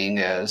of thing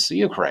as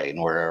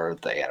Ukraine, where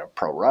they had a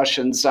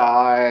pro-Russian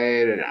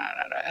side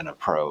and a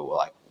pro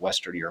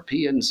Western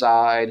European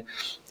side,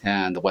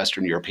 and the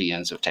Western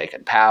Europeans have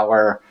taken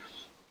power.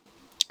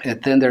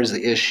 And then there's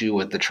the issue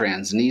with the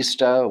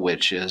Transnistria,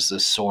 which is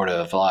this sort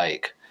of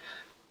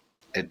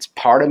it's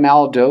part of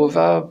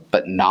Moldova,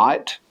 but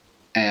not.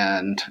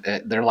 And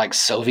they're like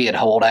Soviet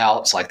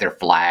holdouts, like their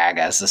flag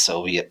has the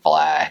Soviet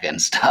flag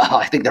and stuff.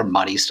 I think their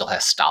money still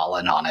has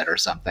Stalin on it or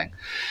something.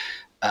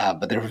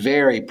 But they're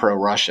very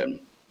pro-Russian,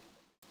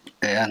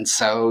 and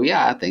so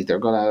yeah, I think they're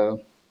gonna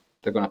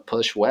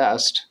push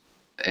west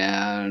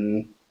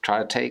and try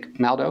to take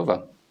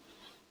Moldova.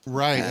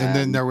 Right. And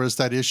then there was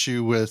that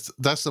issue with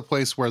that's the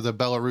place where the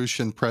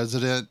Belarusian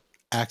president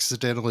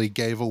accidentally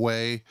gave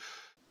away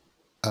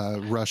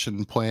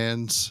Russian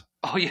plans.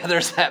 Oh yeah,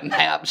 there's that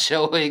map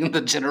showing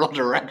the general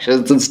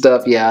directions and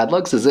stuff. Yeah, it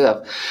looks as if.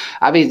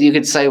 I mean, you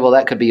could say, well,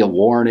 that could be a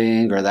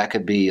warning, or that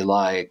could be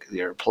like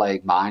you're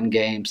playing mind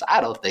games.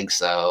 I don't think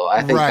so.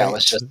 I think that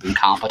was just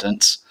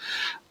incompetence.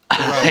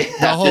 Right.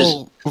 The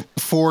whole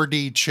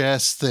 4D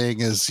chess thing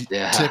is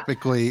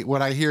typically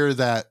when I hear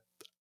that,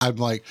 I'm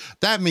like,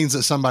 that means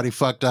that somebody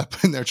fucked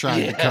up and they're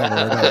trying to cover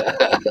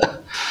it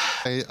up.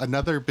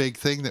 Another big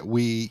thing that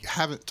we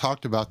haven't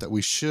talked about that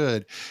we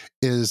should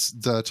is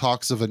the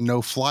talks of a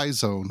no-fly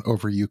zone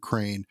over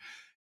Ukraine.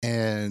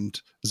 And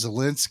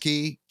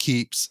Zelensky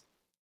keeps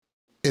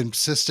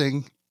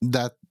insisting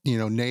that,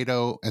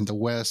 NATO and the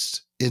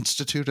West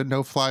institute a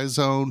no-fly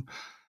zone.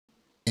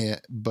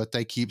 But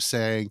they keep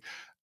saying,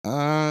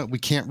 we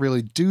can't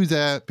really do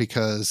that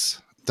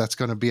because that's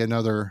going to be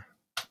another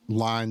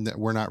line that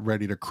we're not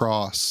ready to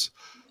cross.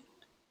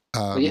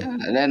 Yeah,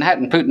 and then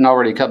hadn't Putin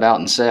already come out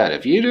and said,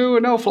 if you do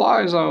a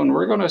no-fly zone,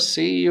 we're going to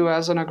see you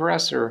as an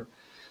aggressor.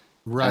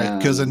 Right,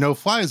 because a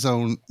no-fly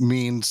zone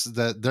means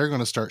that they're going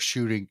to start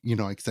shooting,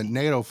 like the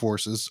NATO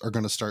forces are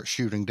going to start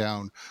shooting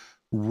down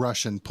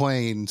Russian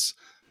planes,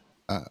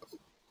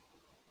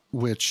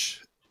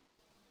 which...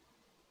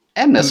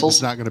 And missiles.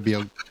 It's not going to be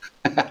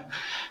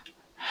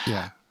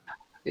Yeah.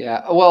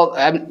 Yeah, well,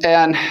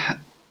 and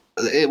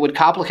it would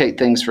complicate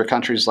things for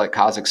countries like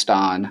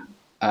Kazakhstan,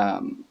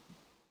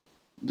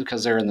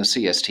 because they're in the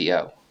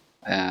CSTO,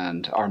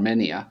 and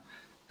Armenia,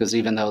 because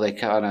even though they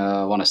kind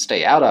of want to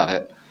stay out of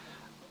it,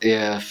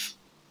 if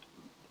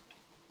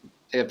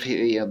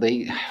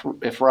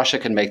Russia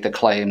can make the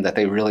claim that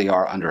they really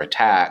are under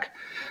attack,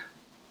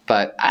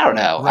 but I don't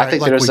know. Right, I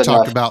think like there's we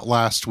talked about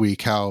last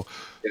week, how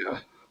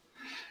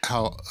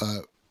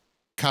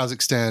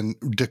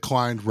Kazakhstan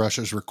declined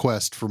Russia's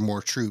request for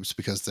more troops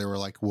because they were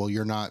like, well,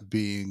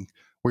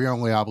 we're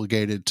only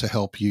obligated to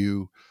help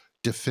you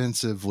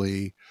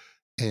defensively.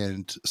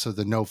 And so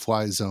the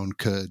no-fly zone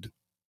could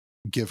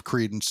give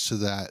credence to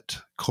that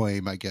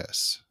claim, I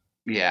guess.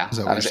 Yeah, Is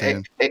that what you're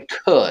saying? It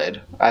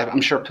could.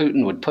 I'm sure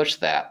Putin would push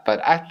that, but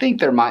I think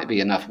there might be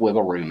enough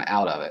wiggle room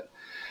out of it.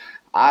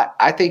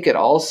 I think it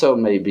also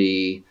may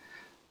be,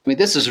 I mean,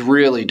 this is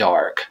really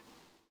dark,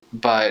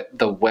 but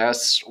the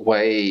West's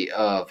way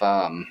of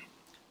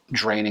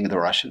draining the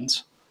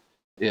Russians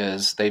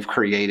is they've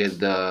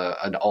created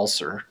an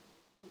ulcer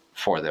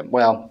for them.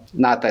 Well,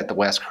 not that the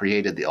West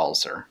created the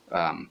ulcer.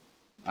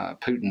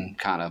 Putin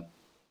kind of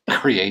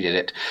created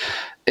it.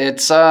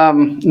 It's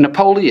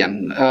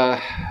Napoleon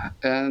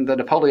and the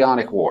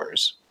Napoleonic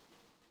Wars.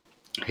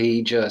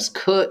 He just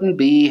couldn't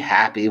be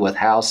happy with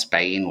how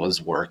Spain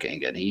was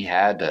working, and he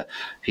had to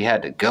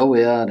go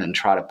in and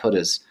try to put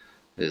his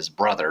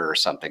brother or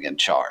something in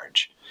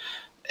charge,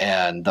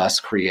 and thus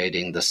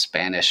creating the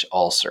Spanish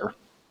ulcer.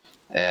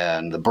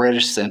 And the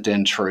British sent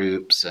in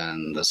troops,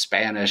 and the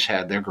Spanish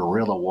had their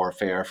guerrilla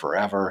warfare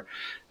forever,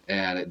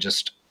 and it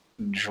just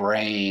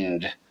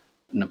drained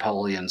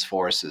Napoleon's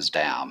forces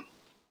down.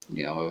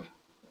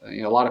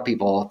 A lot of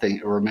people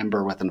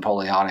remember with the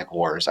Napoleonic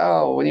Wars,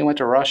 when he went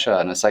to Russia,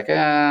 and it's like,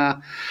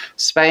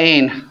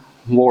 Spain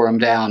wore him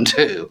down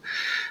too.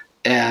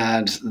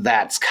 And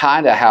that's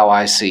kind of how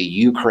I see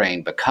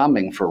Ukraine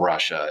becoming for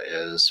Russia,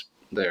 is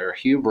their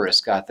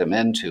hubris got them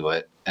into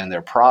it, and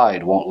their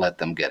pride won't let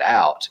them get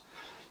out.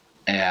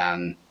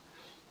 And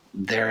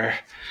they're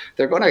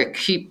going to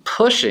keep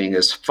pushing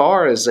as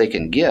far as they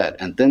can get,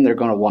 and then they're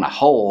going to want to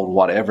hold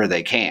whatever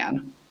they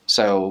can.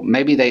 So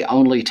maybe they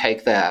only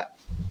take that,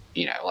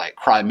 like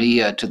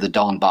Crimea to the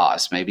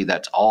Donbass. Maybe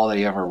that's all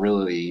they ever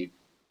really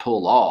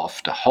pull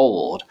off to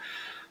hold.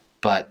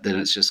 But then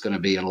it's just going to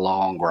be a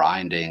long,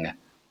 grinding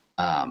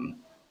um,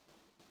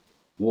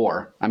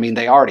 war. I mean,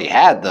 they already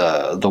had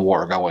the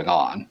war going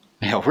on,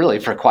 really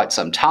for quite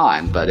some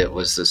time. But it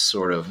was this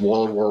sort of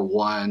World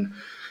War I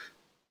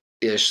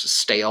ish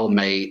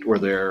stalemate where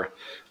they're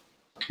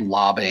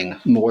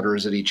lobbing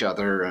mortars at each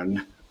other.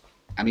 And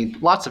I mean,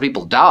 lots of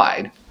people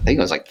died. I think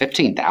it was like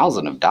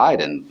 15,000 have died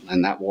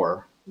in that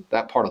war,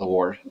 that part of the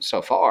war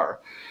so far.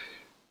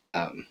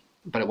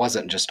 But it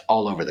wasn't just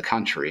all over the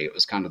country. It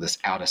was kind of this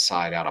out of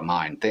sight, out of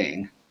mind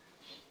thing.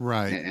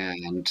 Right.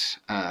 And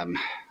I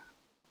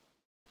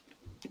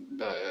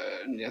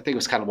think it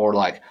was kind of more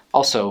like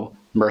also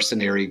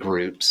mercenary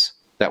groups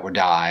that were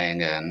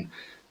dying, and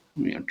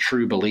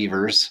true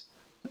believers,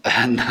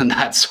 and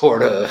that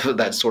sort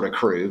of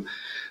crew.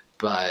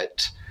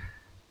 But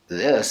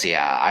this,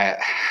 yeah,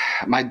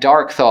 my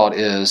dark thought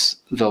is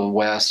the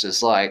West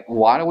is like,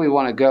 why do we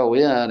want to go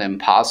in and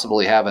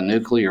possibly have a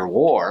nuclear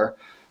war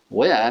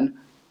when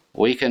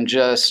we can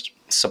just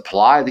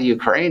supply the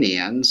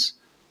Ukrainians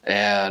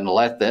and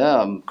let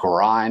them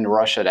grind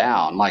Russia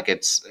down like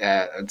it's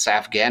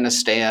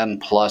Afghanistan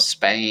plus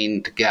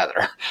Spain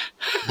together,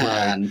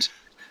 Right. and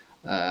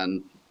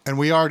And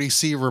we already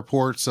see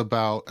reports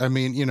about, I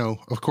mean,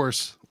 of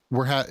course,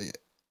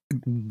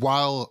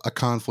 while a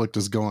conflict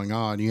is going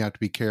on, you have to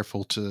be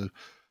careful to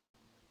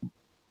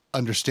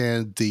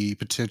understand the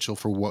potential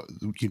for what,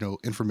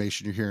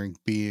 information you're hearing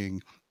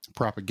being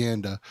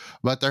propaganda.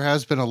 But there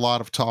has been a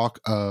lot of talk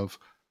of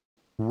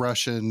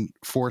Russian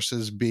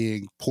forces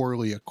being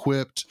poorly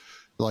equipped,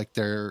 like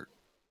their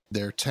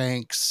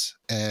tanks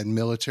and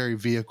military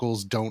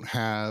vehicles don't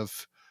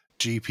have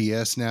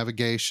GPS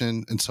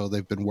navigation, and so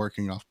they've been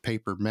working off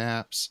paper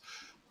maps.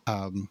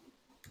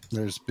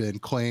 There's been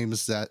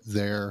claims that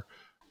their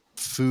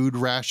food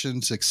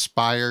rations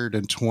expired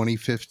in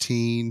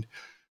 2015.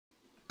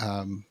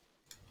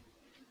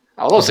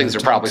 all those There are things are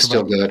probably talks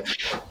still about good.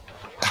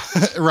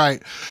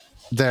 right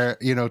there,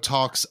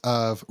 talks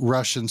of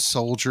Russian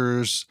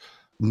soldiers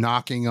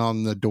knocking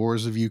on the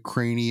doors of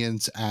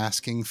Ukrainians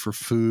asking for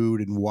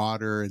food and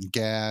water and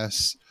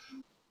gas.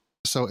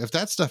 So if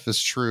that stuff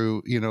is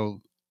true,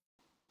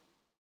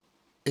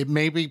 it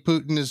maybe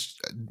Putin is,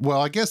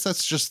 well, I guess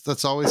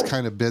that's always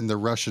kind of been the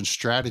Russian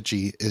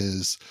strategy,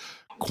 is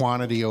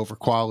quantity over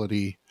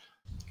quality.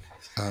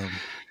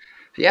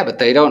 Yeah, but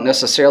they don't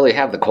necessarily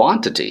have the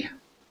quantity.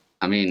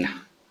 I mean,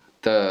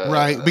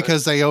 Right, the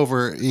because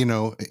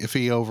if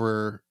he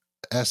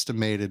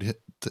overestimated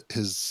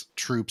his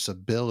troops'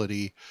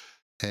 ability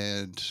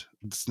and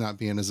it's not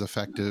being as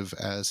effective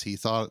as he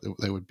thought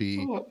they would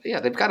be. well, yeah,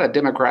 they've got a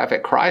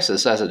demographic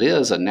crisis as it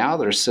is, and now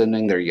they're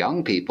sending their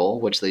young people,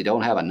 which they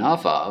don't have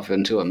enough of,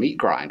 into a meat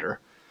grinder.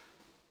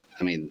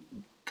 I mean,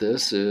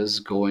 this is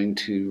going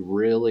to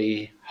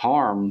really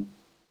harm,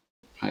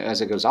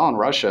 as it goes on,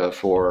 Russia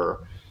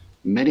for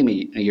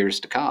many years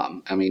to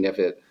come. I mean, if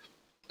it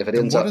And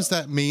ends what does up,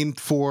 that mean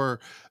for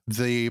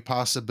the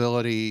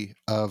possibility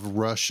of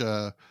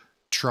Russia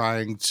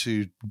trying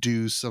to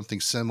do something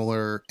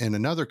similar in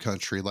another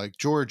country like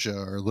Georgia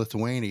or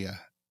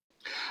Lithuania?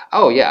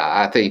 oh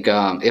yeah, I think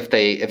if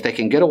they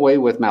can get away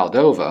with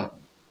Moldova,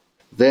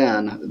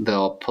 then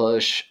they'll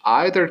push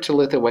either to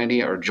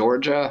Lithuania or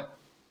Georgia.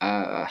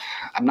 Uh,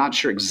 I'm not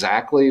sure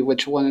exactly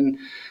which one.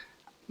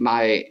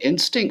 My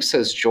instinct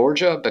says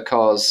Georgia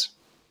because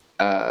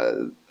uh,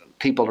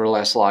 people are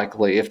less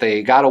likely. If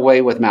they got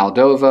away with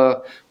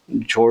Moldova,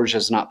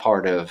 Georgia's not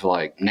part of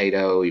like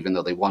NATO, even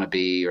though they want to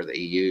be, or the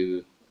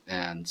EU,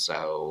 and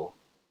so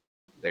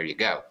there you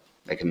go.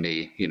 They can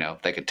be,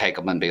 they could take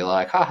them and be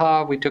like,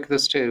 haha, we took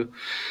this too.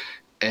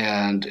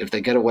 And if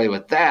they get away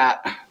with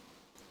that,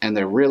 and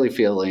they're really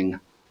feeling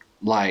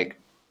like,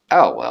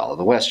 oh, well,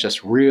 the West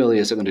just really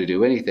isn't going to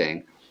do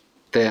anything,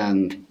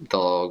 then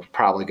they'll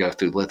probably go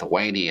through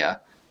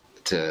Lithuania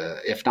to,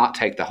 if not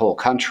take the whole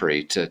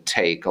country, to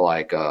take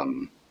like a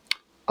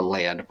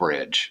land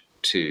bridge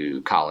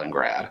to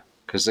Kaliningrad,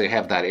 because they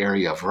have that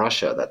area of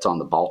Russia that's on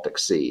the Baltic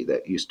Sea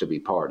that used to be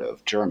part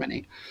of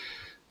Germany.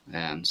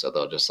 And so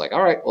they'll just like,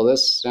 all right, well,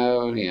 this,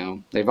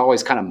 they've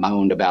always kind of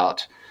moaned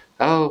about,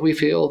 oh, we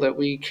feel that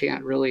we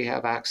can't really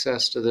have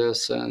access to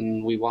this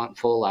and we want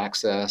full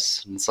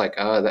access. And it's like,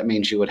 oh, that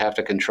means you would have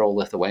to control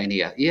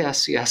Lithuania.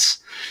 Yes, yes.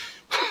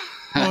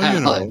 Well,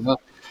 Like,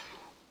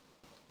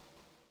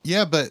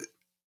 yeah, but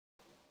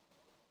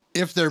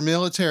if their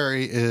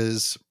military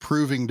is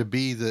proving to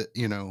be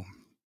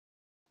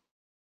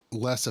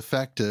less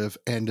effective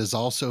and is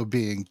also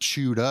being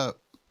chewed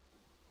up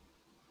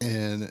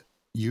in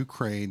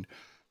Ukraine,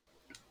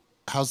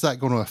 how's that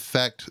going to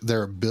affect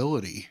their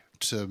ability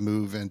to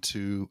move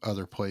into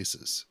other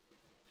places?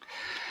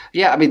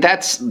 yeah, I mean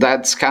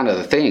that's kind of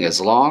the thing. As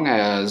long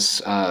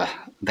as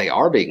they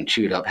are being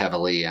chewed up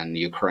heavily in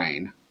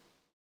Ukraine,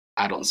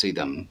 I don't see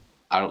them.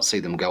 I don't see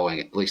them going,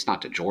 at least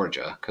not to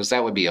Georgia, because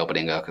that would be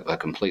opening a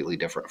completely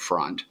different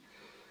front.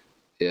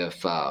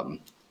 If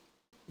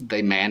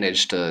they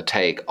managed to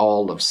take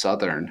all of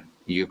southern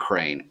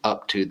Ukraine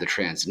up to the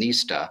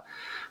Transnistria,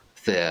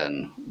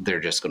 then they're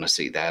just going to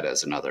see that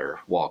as another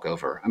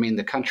walkover. I mean,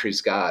 the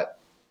country's got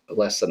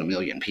less than 1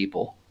 million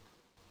people,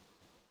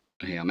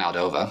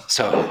 Moldova.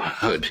 So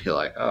it would be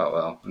like, oh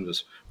well, I'll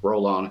just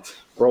roll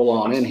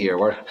on in here.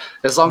 Where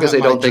as long as That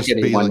they might don't think just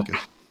be anyone.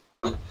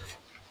 like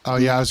oh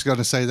yeah, I was going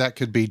to say that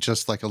could be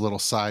just like a little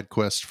side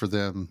quest for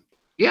them.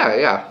 Yeah,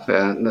 yeah.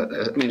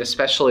 I mean,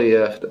 especially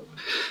if,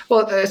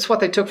 well, it's what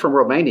they took from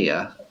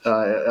Romania,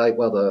 like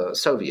well, the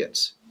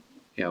Soviets.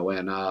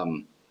 When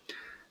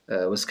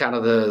it was kind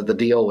of the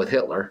deal with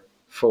Hitler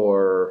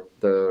for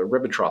the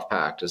Ribbentrop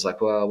Pact. Is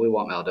like, well, we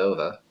want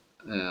Moldova,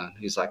 and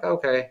he's like,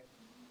 okay.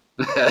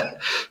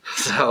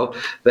 So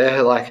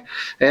they're like,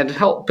 and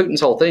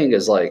Putin's whole thing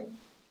is like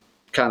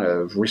kind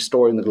of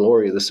restoring the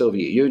glory of the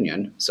Soviet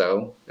Union.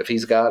 So if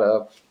he's got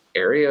a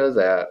area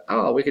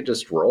that we could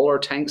just roll our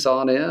tanks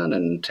on in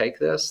and take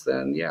this,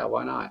 then yeah,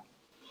 why not?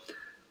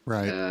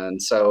 Right.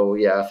 And so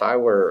yeah, if I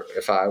were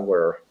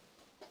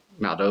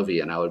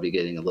Moldovan, I would be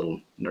getting a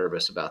little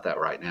nervous about that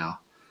right now.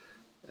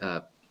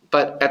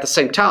 But at the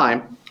same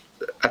time,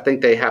 I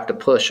think they have to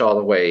push all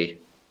the way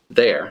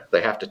there.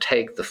 They have to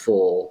take the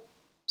full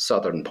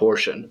southern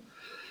portion,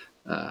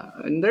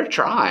 and they're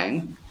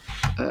trying.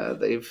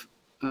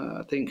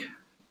 I think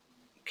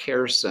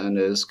Kherson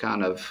is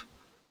kind of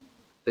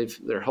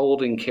they're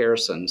holding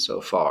Kherson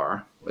so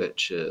far,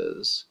 which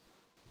is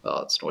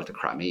it's north of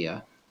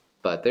Crimea,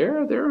 but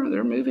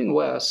they're moving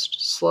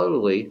west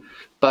slowly.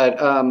 But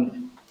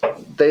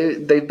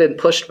they've been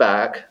pushed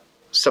back.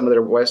 Some of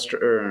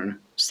their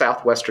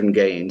southwestern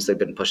gains they've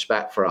been pushed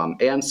back from,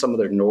 and some of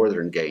their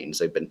northern gains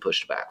they've been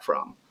pushed back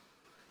from.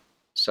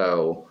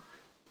 So,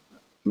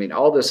 I mean,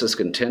 all this is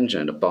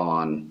contingent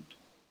upon,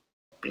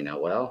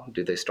 well,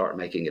 do they start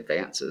making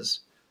advances?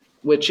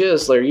 Which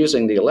is they're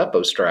using the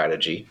Aleppo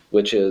strategy,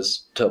 which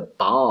is to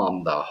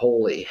bomb the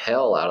holy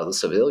hell out of the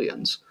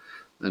civilians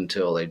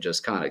until they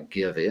just kind of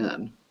give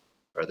in,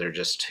 or they're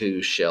just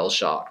too shell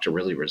shocked to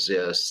really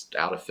resist,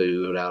 out of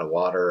food, out of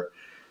water.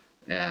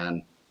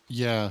 And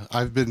yeah,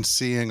 I've been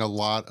seeing a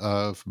lot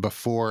of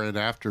before and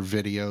after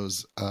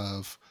videos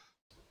of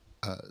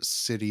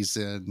cities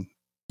in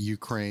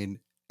Ukraine,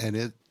 and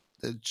it's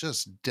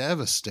just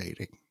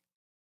devastating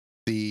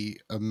the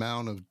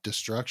amount of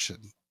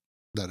destruction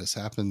that has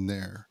happened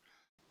there.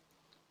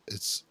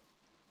 It's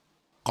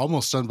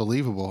almost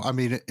unbelievable. I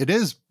mean, it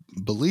is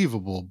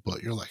believable,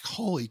 but you're like,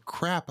 holy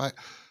crap!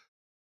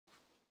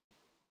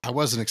 I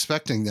wasn't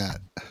expecting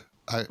that.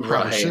 I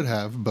probably should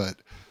have, but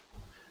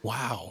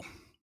wow.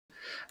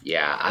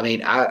 Yeah, I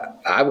mean,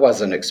 I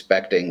wasn't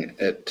expecting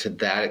it to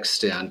that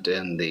extent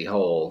in the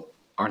whole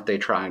aren't they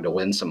trying to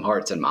win some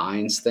hearts and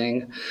minds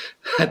thing?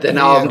 Then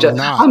Yeah, or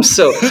not. I'm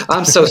so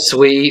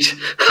sweet.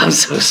 I'm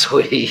so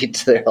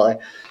sweet. They're like,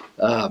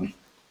 um,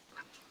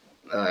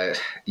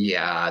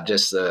 yeah,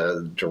 just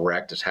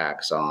direct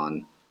attacks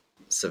on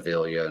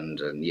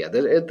civilians, and yeah,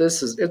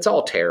 it's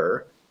all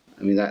terror.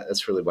 I mean,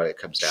 that's really what it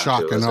comes down Shock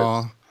to. and Is it?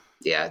 awe.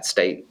 Yeah, it's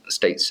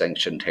state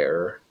sanctioned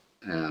terror,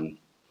 and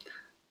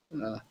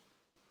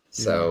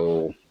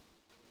so. Yeah.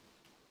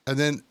 And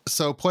then,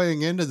 so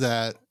playing into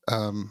that,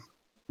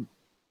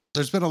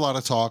 there's been a lot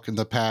of talk in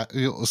the past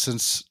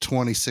since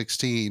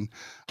 2016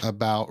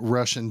 about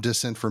Russian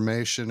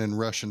disinformation and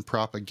Russian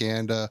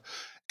propaganda.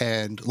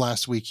 And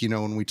last week,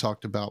 when we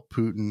talked about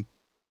Putin,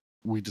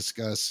 we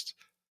discussed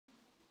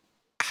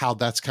how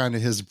that's kind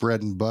of his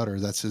bread and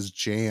butter. That's his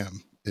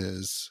jam,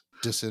 is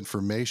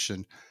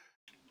disinformation.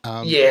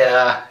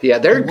 Yeah,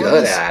 they're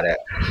good at it.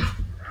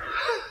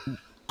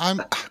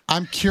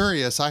 I'm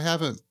curious. I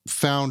haven't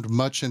found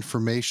much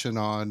information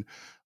on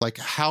like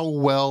how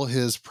well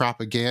his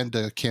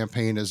propaganda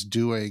campaign is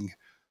doing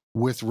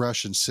with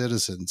Russian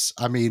citizens.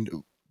 I mean,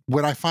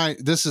 when I find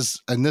this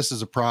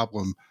is a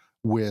problem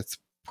with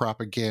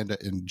propaganda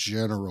in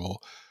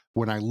general.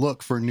 When I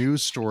look for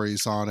news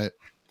stories on it,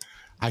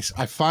 I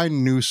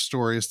find news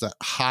stories that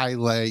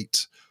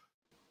highlight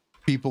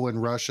people in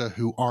Russia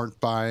who aren't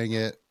buying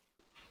it,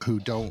 who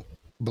don't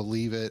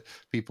believe it,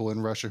 people in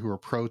Russia who are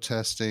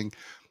protesting.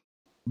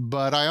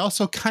 But I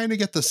also kind of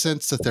get the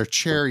sense that they're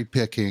cherry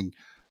picking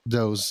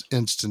those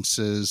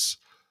instances,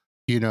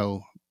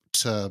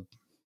 to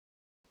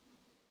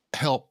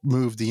help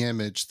move the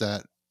image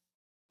that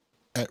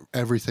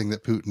everything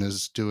that Putin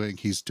is doing,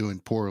 he's doing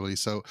poorly.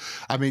 So,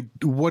 I mean,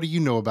 what do you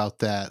know about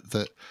that?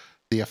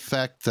 The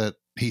effect that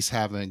he's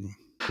having?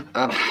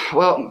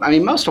 Well, I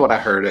mean, most of what I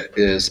heard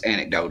is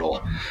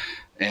anecdotal,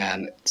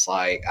 and it's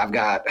like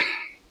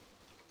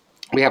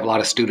we have a lot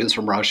of students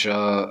from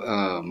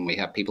Russia. We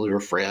have people who are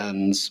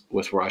friends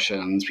with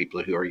Russians,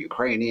 people who are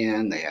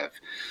Ukrainian. They have,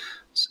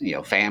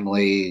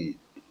 family.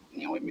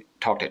 We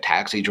talk to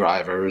taxi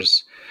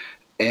drivers,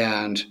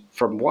 and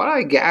from what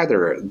I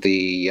gather,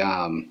 the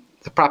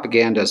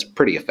propaganda is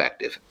pretty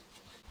effective.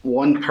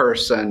 One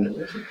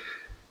person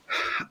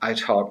I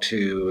talked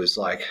to is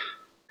like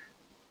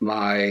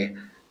my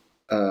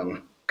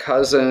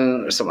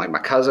cousin or something like my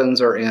cousins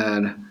are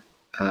in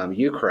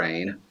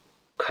Ukraine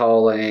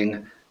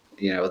calling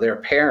their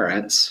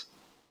parents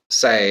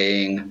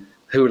saying,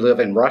 who live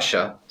in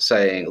Russia,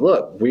 saying,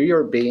 "Look, we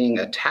are being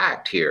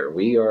attacked here.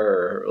 We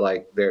are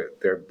like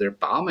they're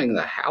bombing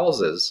the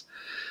houses,"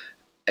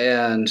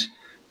 and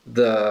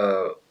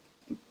the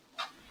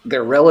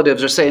their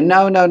relatives are saying,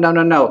 "No, no, no,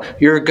 no, no.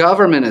 Your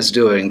government is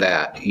doing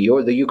that.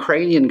 The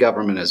Ukrainian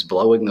government is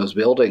blowing those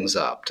buildings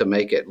up to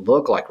make it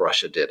look like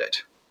Russia did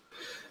it,"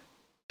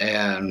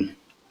 and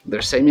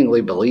they're seemingly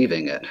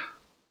believing it.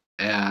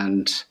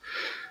 And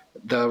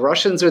the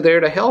Russians are there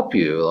to help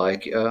you.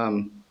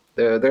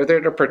 They're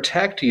there to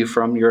protect you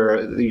from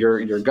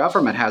your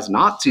government has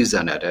Nazis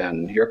in it,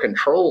 and you're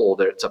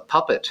controlled. It's a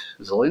puppet.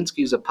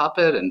 Zelensky's a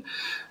puppet,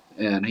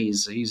 and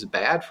he's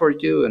bad for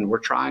you. And we're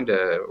trying,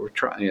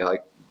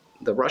 like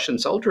the Russian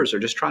soldiers are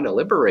just trying to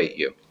liberate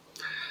you.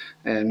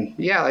 And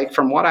yeah, like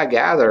from what I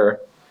gather,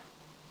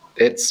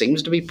 it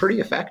seems to be pretty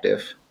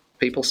effective.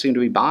 People seem to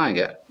be buying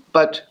it.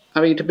 But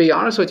I mean, to be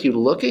honest with you,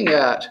 looking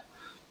at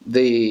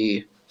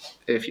the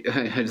if you,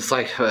 it's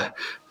like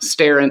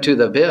stare into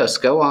the abyss.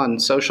 Go on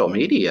social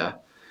media.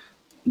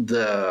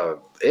 The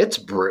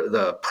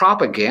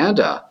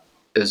propaganda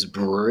is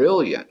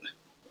brilliant.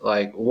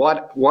 Like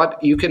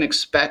what you can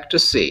expect to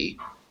see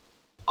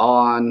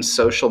on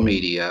social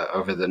media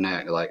over the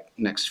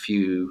next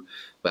few,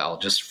 well,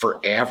 just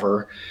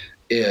forever,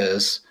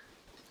 is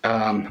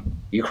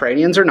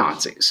Ukrainians are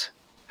Nazis.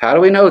 How do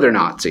we know they're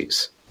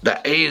Nazis? The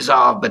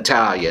Azov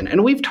Battalion,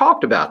 and we've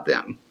talked about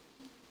them.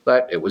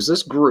 But it was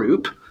this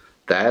group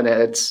that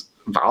it's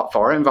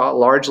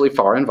largely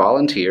foreign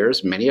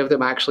volunteers, many of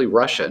them actually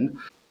Russian.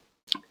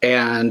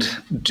 And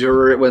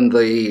when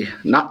the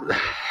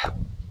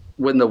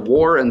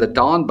war in the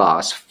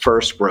Donbass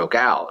first broke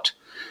out,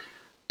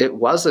 it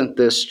wasn't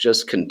this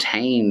just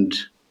contained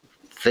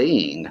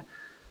thing.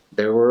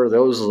 There were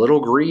those little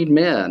green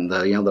men,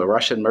 the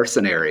Russian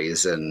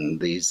mercenaries,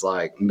 and these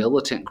like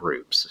militant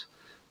groups.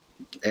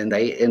 And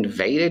they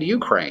invaded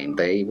Ukraine.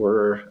 They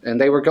were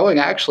going,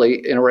 actually,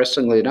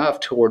 interestingly enough,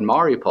 toward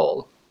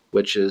Mariupol,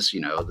 which is,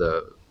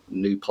 the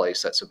new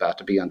place that's about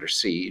to be under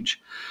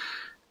siege.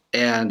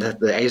 And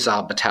the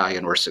Azov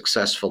Battalion were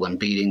successful in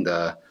beating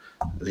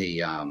if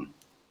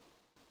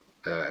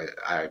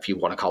you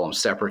want to call them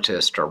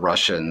separatists or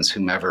Russians,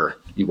 whomever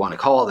you want to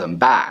call them,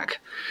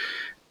 back.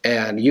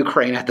 And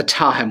Ukraine at the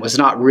time was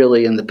not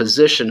really in the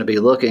position to be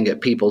looking at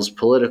people's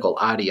political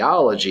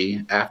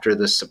ideology after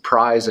this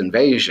surprise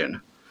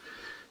invasion.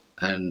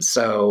 And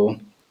so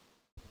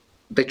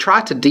they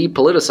tried to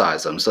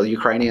depoliticize them. So the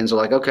Ukrainians are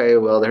like, okay,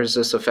 well, there's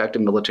this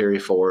effective military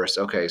force.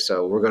 Okay,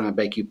 so we're going to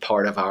make you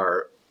part of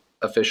our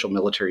official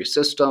military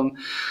system.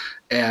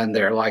 And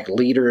their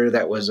leader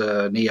that was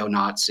a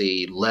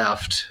neo-Nazi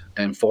left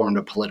and formed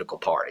a political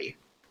party.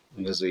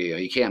 Because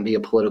you can't be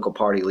a political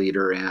party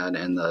leader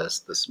in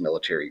this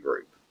military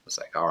group. It's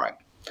like, all right.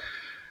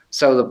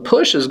 So the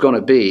push is going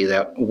to be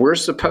that we're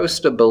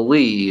supposed to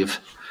believe,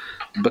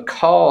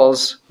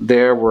 because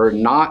there were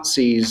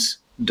Nazis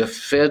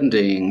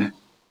defending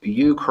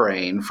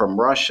Ukraine from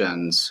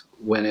Russians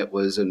when it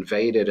was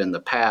invaded in the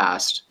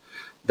past,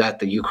 that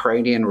the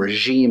Ukrainian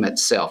regime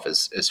itself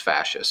is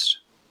fascist.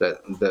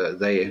 That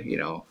they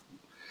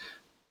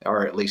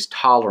are at least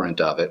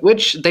tolerant of it,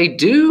 which they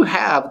do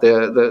have.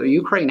 The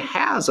Ukraine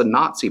has a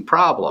Nazi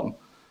problem.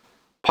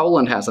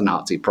 Poland has a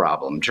Nazi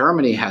problem.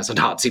 Germany has a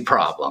Nazi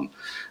problem.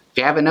 If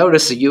you haven't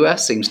noticed, the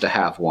U.S. seems to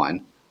have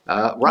one.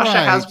 Russia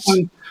has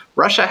one.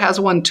 Russia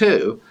has one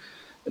too.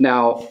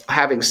 Now,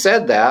 having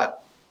said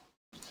that,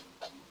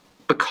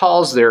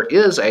 because there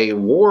is a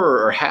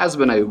war, or has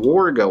been a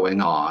war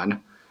going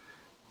on,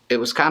 it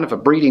was kind of a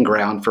breeding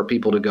ground for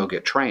people to go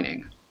get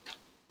training.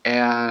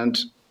 And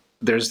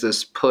there's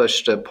this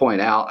push to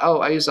point out,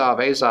 oh, Azov.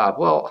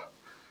 Well,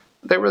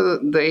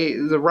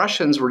 the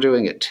Russians were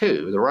doing it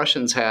too. The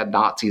Russians had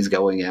Nazis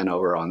going in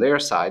over on their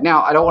side.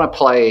 Now, I don't want to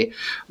play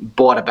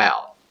what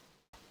about,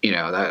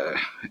 even though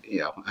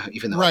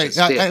right.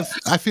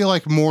 I feel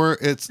like more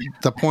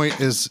the point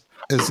is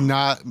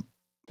not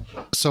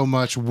so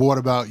much what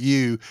about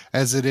you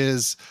as it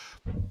is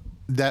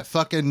that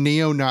fucking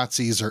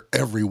neo-Nazis are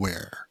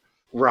everywhere.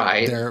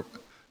 Right.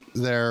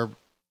 They're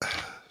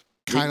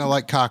kind of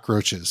like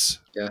cockroaches.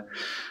 Yeah.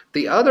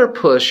 The other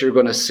push you're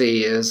going to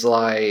see is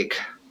like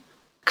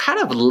kind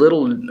of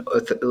little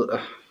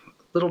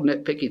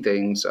nitpicky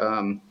things.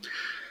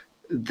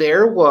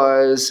 There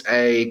was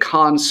a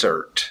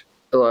concert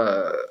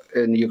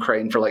in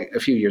Ukraine for like a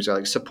few years ago,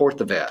 like support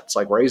the vets,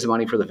 like raise the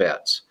money for the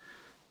vets.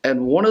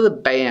 And one of the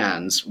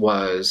bands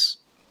was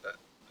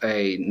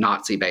a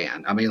Nazi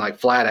band. I mean, like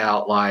flat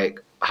out,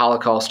 like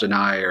Holocaust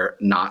denier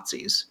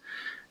Nazis.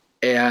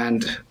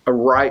 And a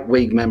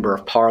right-wing member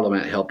of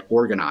parliament helped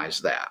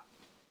organize that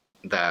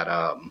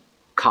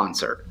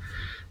concert.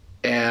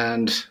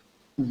 And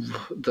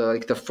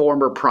the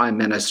former prime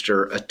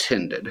minister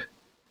attended.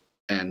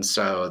 And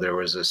so there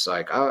was this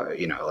so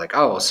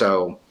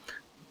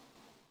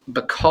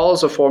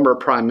because a former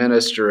prime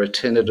minister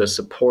attended to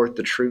support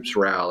the troops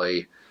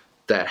rally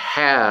that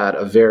had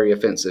a very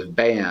offensive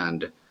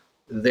band,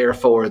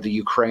 therefore the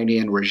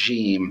Ukrainian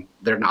regime,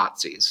 they're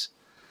Nazis.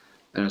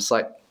 And it's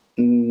like,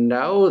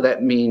 No,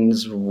 that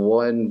means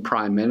one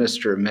prime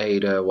minister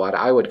made what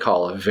I would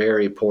call a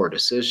very poor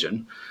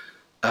decision.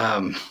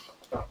 Um,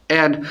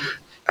 and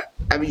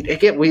I mean,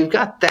 again, we've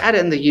got that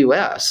in the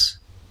US.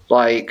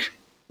 Like,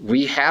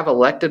 we have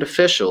elected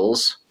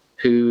officials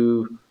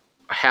who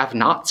have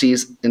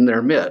Nazis in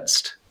their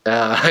midst,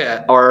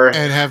 or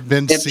And have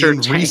been seen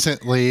entertain.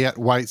 recently at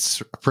white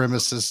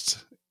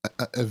supremacist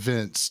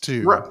events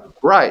too.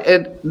 Right.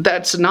 And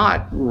that's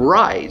not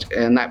right.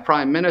 And that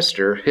prime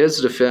minister, his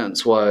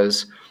defense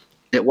was,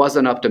 it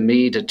wasn't up to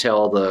me to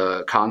tell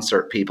the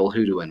concert people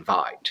who to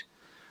invite.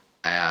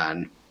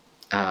 And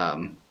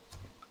um,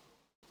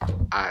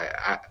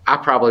 I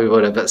probably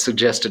would have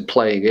suggested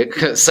playing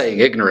it, saying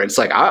ignorance.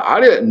 Like,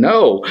 I didn't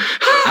know.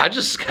 I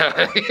just,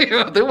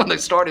 then when they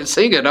started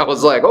singing, I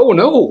was like, oh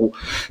no.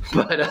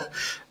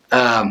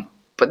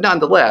 But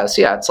nonetheless,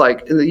 yeah, it's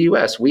like in the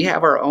U.S., we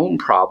have our own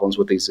problems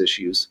with these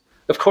issues.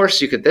 Of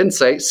course, you could then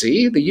say,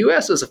 see, the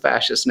U.S. is a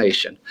fascist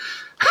nation.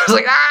 I was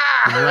like,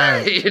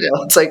 Right.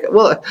 it's like,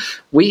 well,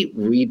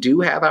 we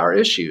do have our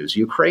issues.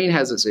 Ukraine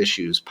has its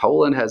issues.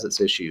 Poland has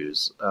its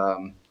issues.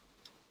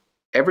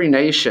 Every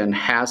nation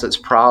has its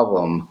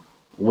problem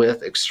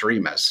with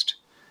extremists.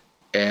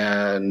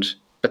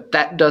 But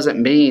that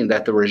doesn't mean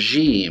that the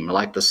regime,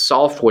 like the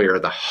software,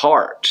 the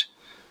heart,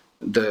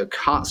 the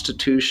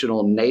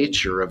constitutional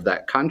nature of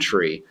that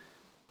country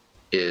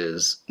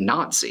is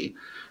Nazi.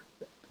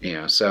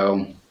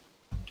 So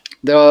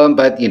they'll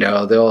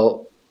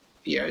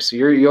so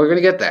you're going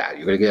to get that.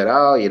 You're going to get,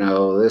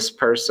 this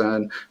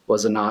person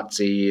was a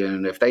Nazi,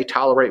 and if they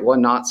tolerate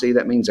one Nazi,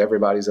 that means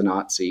everybody's a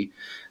Nazi.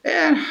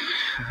 And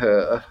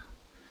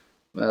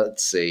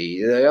let's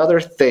see, the other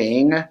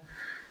thing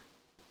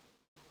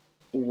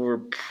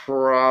we're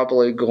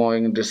probably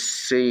going to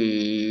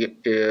see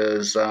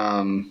is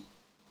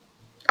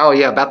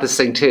about this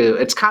thing too.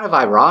 It's kind of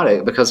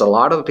ironic because a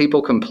lot of the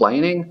people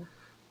complaining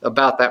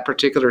about that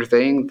particular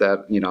thing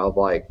that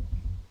like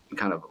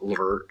kind of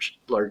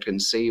lurked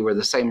and see were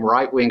the same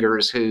right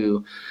wingers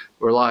who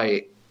were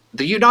like,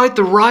 the Unite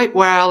the Right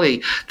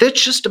rally,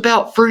 that's just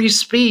about free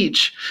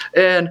speech,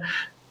 and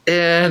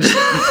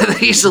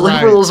these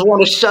liberals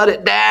want to shut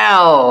it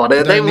down,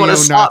 and they want to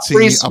stop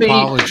free speech.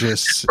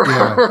 Apologists,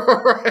 yeah.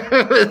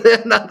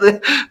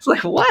 It's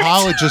like, what?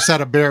 Apologists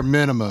at a bare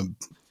minimum.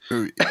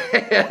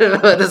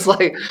 But it's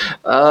like,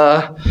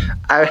 I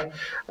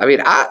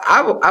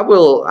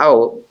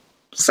will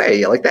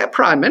say, like, that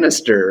prime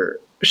minister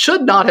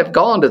should not have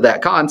gone to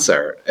that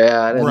concert,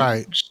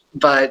 Right?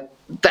 But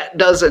that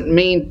doesn't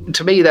mean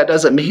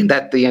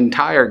that the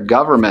entire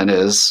government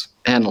is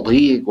in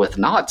league with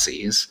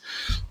Nazis.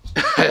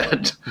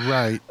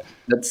 Right.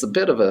 That's a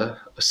bit of a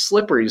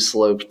slippery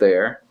slope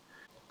there.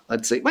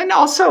 Let's see. And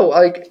also,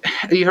 like,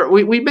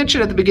 we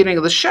mentioned at the beginning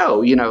of the show,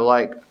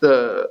 like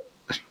the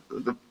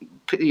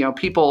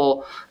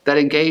people that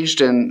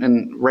engaged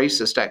in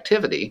racist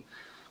activity,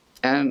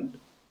 and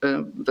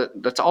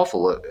that's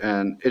awful,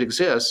 and it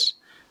exists.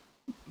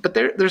 But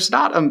there's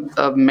not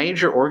a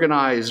major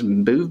organized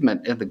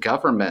movement in the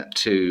government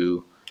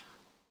to,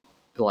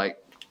 like,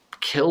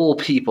 kill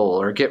people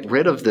or get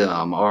rid of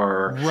them,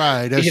 or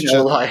right.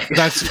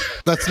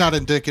 That's not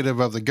indicative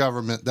of the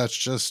government. That's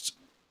just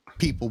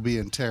people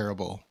being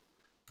terrible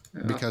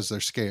because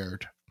they're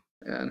scared.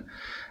 And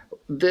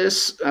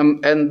this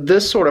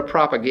sort of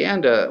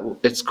propaganda,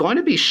 it's going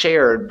to be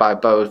shared by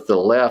both the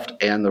left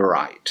and the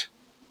right.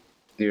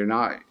 You're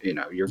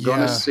going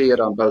to see it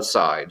on both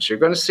sides. You're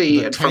going to see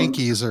the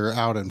tankies are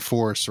out in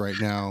force right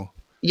now.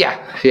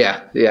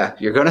 Yeah.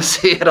 You're going to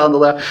see it on the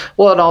left.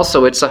 Well, and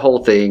also it's a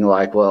whole thing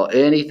like, well,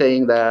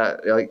 anything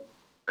that, like,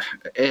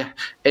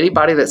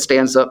 anybody that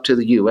stands up to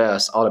the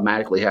U.S.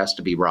 automatically has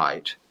to be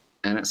right.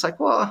 And it's like,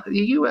 well,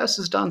 the U.S.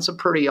 has done some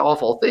pretty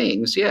awful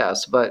things,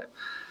 yes, but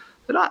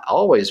they're not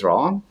always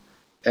wrong.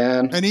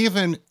 And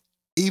even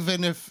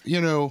if,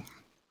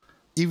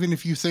 even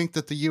if you think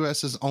that the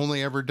U.S. has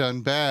only ever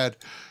done bad,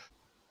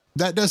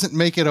 that doesn't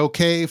make it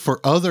okay for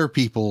other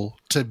people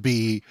to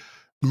be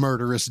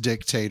murderous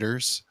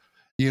dictators,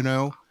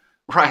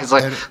 Right. It's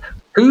like,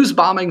 who's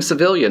bombing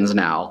civilians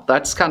now?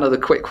 That's kind of the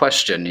quick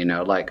question,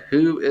 like,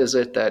 who is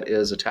it that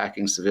is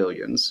attacking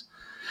civilians?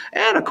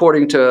 And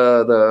according to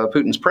the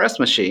Putin's press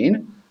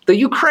machine, the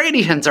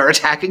Ukrainians are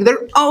attacking their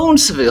own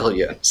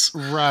civilians.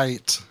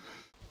 Right.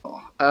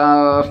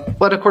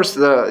 But of course,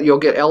 you'll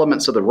get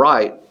elements of the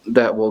right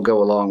that will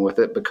go along with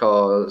it,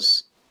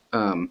 because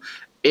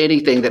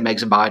anything that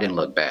makes Biden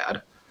look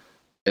bad.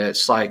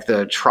 It's like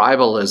the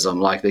tribalism,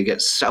 like they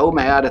get so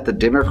mad at the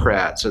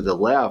Democrats or the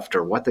left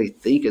or what they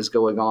think is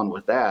going on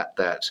with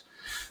that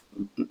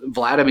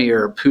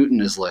Vladimir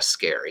Putin is less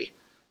scary.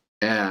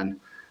 And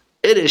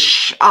it is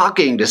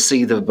shocking to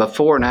see the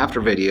before and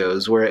after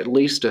videos where at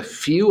least a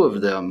few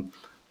of them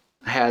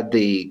had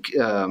they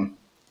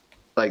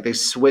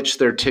switched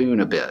their tune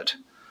a bit.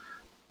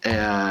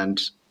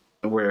 And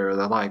where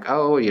they're like,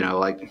 oh,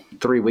 like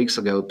 3 weeks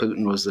ago,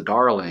 Putin was the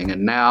darling,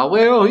 and now,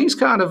 well, he's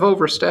kind of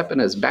overstepping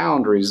his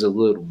boundaries a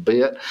little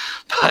bit,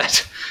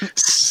 but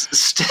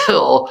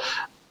still,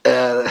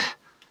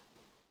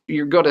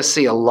 you're going to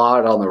see a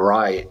lot on the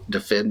right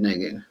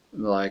defending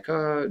like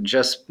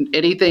just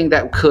anything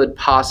that could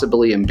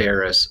possibly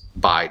embarrass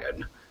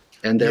Biden,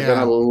 and they're going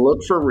to Yeah. look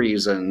for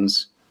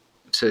reasons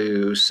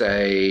to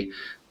say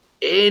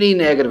any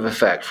negative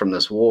effect from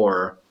this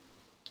war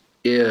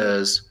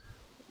is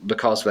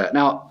because of that.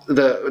 Now,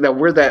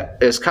 where that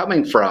is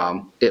coming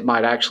from, it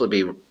might actually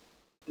be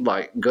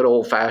like good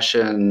old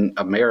fashioned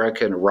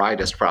American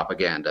rightist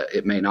propaganda.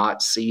 It may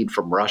not seed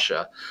from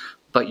Russia,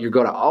 but you're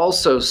going to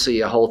also see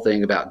a whole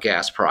thing about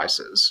gas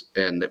prices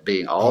and it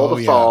being all Oh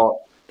the yeah.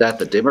 fault that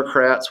the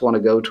Democrats want to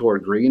go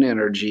toward green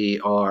energy,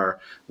 or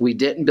we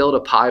didn't build a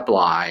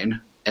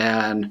pipeline.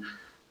 And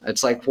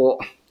it's like, well,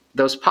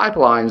 those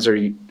pipelines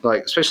are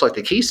like, especially like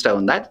the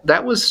Keystone,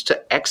 that was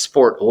to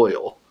export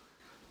oil.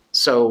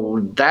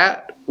 So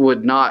that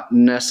would not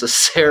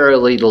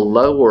necessarily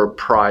lower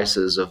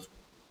prices of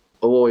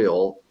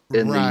oil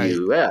in the Right.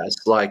 US.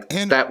 Like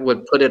And that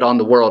would put it on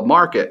the world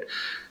market.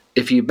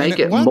 If you and make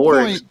it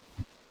more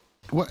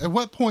at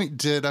what point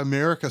did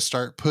America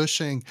start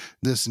pushing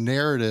this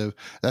narrative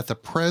that the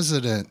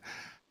president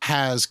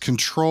has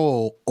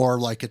control or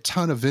like a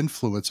ton of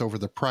influence over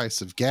the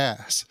price of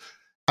gas?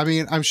 I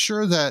mean, I'm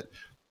sure that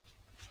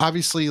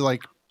obviously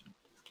like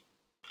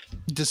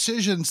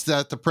decisions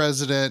that the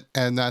president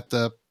and that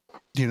the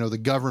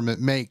government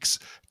makes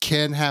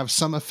can have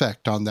some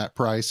effect on that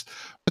price,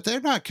 but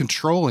they're not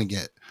controlling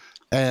it.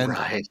 And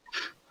right.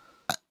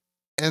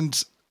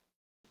 and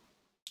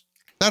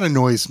that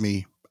annoys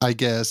me, I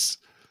guess,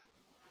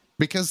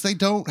 because they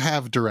don't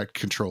have direct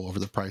control over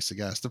the price of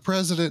gas. The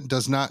president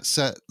does not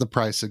set the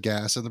price of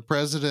gas, and the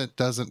president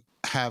doesn't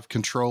have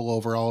control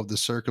over all of the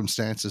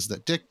circumstances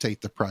that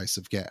dictate the price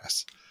of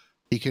gas.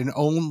 He can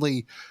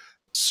only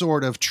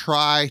sort of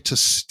try to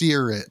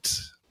steer it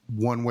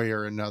one way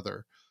or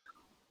another.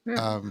 Yeah.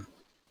 Um,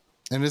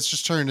 and it's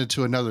just turned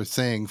into another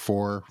thing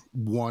for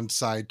one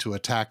side to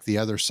attack the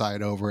other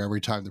side over every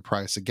time the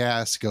price of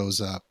gas goes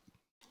up.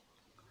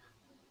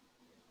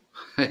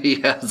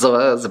 Yeah, so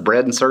that's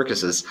bread and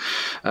circuses.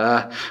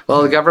 Well,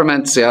 the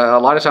government's a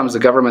lot of times the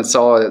government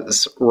saw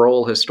its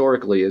role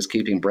historically as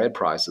keeping bread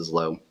prices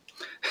low,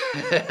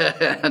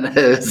 and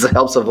it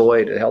helps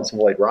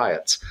avoid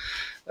riots.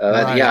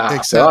 Right. Yeah, to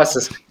Except, us,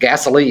 it's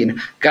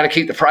gasoline. Got to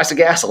keep the price of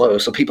gas low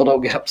so people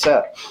don't get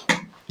upset.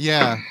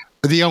 yeah,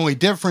 the only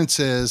difference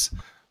is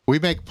we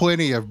make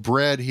plenty of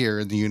bread here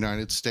in the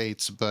United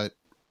States, but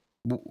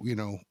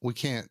we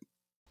can't.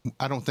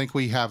 I don't think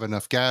we have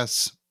enough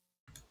gas,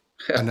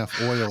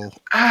 enough oil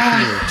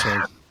here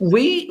to.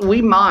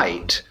 We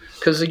might,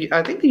 because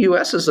I think the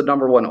U.S. is the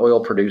number one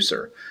oil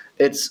producer.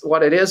 It's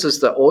what it is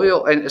the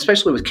oil, and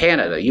especially with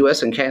Canada,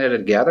 U.S. and Canada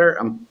together.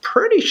 I'm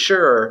pretty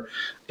sure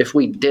if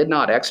we did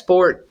not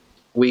export,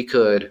 we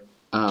could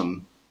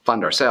fund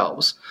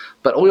ourselves.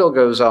 But oil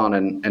goes on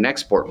an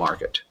export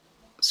market,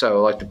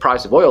 so like the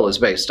price of oil is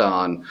based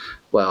on,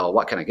 well,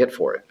 what can I get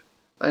for it?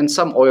 And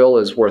some oil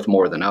is worth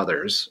more than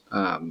others.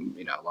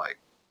 Like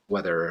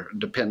whether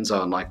depends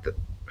on like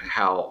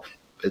how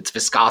its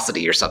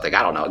viscosity or something.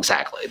 I don't know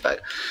exactly,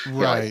 but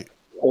Right. like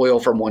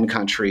oil from one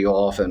country will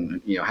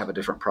often have a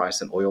different price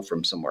than oil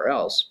from somewhere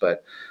else.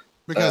 But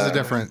Because of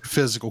different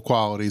physical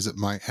qualities it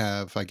might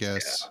have, I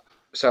guess.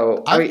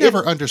 so I I've mean,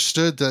 never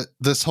understood that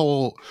this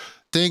whole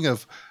thing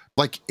of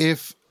like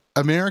if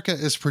America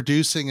is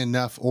producing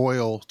enough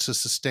oil to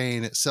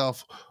sustain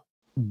itself,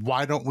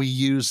 why don't we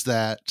use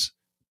that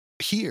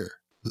here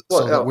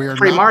so that we are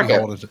free not market.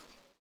 beholden to.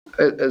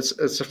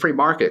 It's a free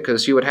market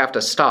because you would have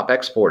to stop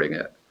exporting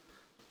it.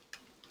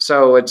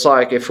 So it's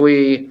like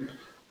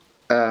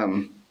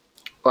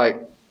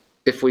like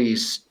if we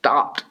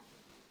stopped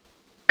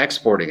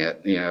exporting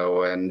it,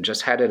 and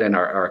just had it in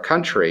our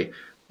country,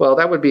 well,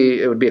 it would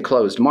be a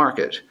closed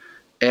market.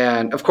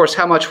 And of course,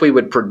 how much we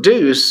would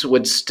produce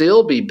would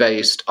still be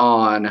based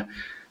on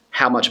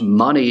how much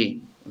money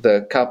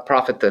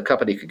profit the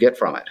company could get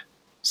from it.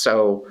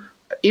 So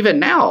even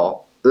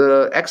now,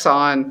 the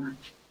Exxon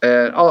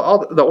and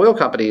all the oil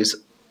companies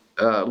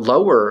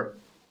lower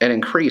and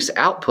increase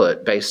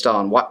output based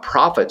on what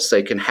profits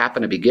they can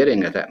happen to be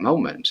getting at that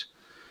moment.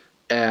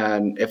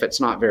 And if it's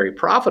not very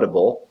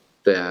profitable,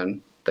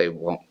 then they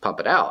won't pump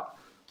it out.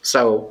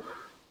 So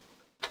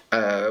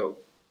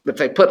if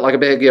they put like a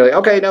big,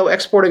 okay, no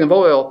exporting of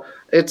oil,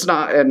 it's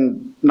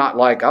not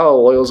like,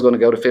 oh, oil's going to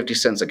go to 50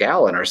 cents a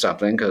gallon or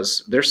something,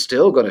 because they're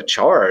still going to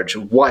charge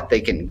what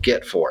they can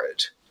get for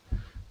it.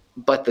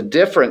 But the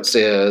difference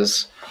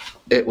is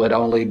it would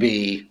only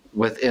be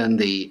within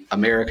the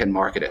American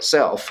market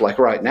itself. Like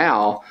right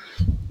now,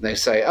 they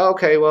say,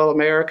 okay, well,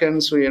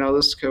 Americans, we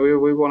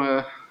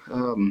want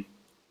to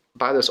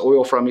buy this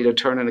oil from you to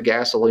turn into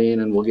gasoline,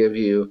 and we'll give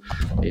you,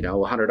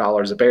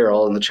 $100 a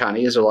barrel. And the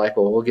Chinese are like,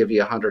 well, we'll give you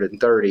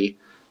 130.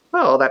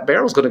 Well, that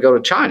barrel's going to go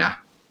to China,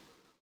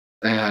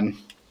 and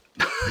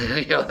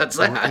that's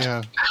that.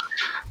 Yeah,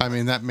 I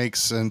mean that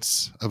makes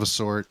sense of a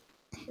sort,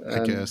 I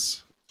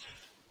guess.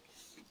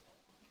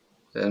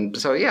 And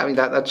so, yeah, I mean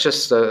that's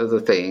just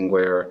the thing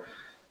where,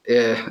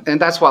 and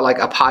that's why like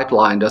a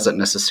pipeline doesn't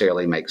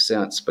necessarily make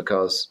sense,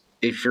 because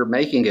if you're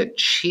making it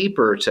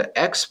cheaper to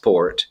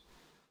export,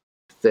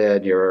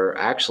 then you're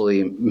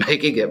actually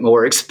making it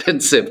more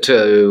expensive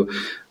to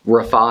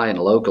refine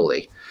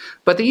locally.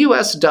 But the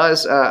U.S.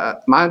 does,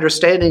 my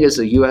understanding is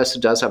the U.S.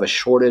 does have a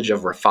shortage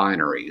of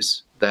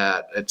refineries,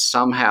 that it's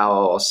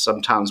somehow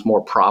sometimes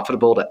more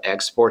profitable to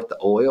export the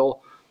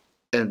oil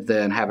and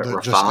then have it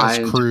Just as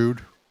refined.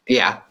 crude.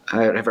 Yeah,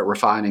 have it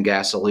refined in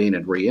gasoline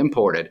and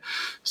re-imported.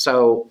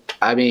 So,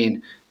 I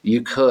mean,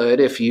 you could,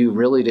 if you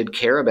really did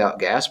care about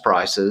gas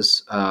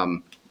prices,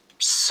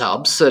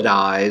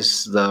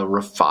 subsidize the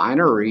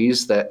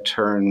refineries that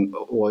turn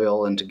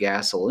oil into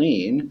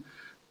gasoline.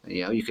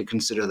 You know, you could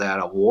consider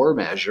that a war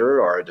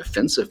measure or a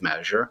defensive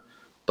measure,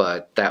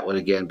 but that would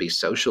again be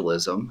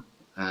socialism,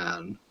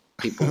 and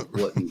people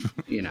wouldn't.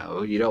 You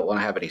know, you don't want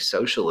to have any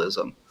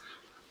socialism.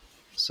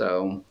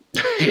 So,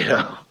 you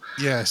know,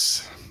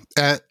 Yes.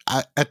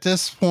 At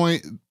this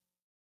point,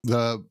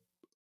 the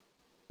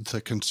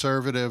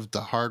conservative,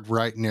 the hard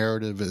right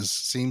narrative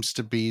seems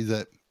to be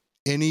that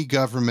any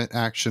government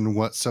action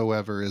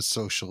whatsoever is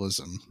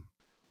socialism.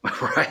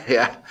 right?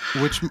 Yeah,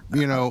 Which,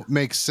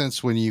 makes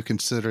sense when you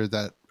consider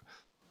that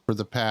for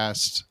the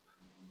past,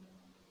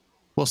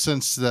 well,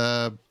 since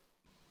the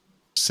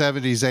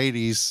 70s,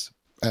 80s,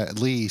 at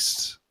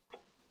least,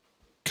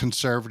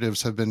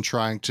 conservatives have been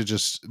trying to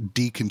just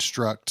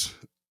deconstruct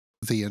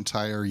the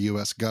entire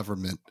U.S.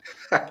 government.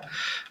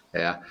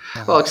 yeah.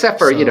 Well, except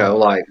for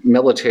like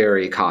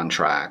military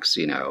contracts,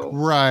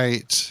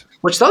 right,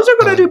 which those are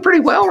going to do pretty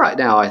well right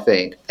now, I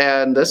think.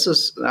 And this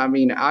is, I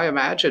mean, I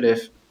imagine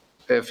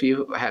if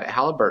you had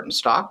Halliburton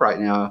stock right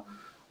now,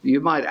 you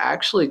might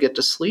actually get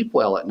to sleep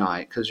well at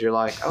night because you're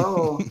like,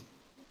 oh,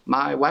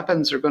 my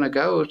weapons are going to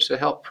go to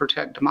help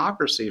protect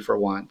democracy for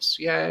once.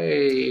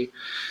 Yay.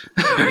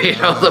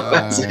 The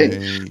weapons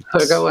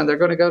they're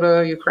going to go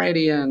to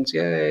Ukrainians.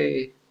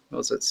 Yay.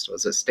 Was it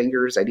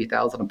Stingers,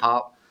 80,000 a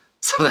pop?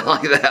 Something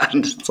like that.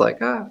 And it's like,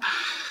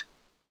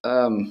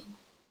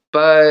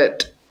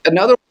 but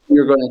another one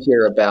you're going to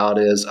hear about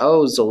is,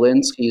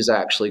 Zelensky's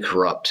actually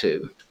corrupt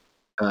too.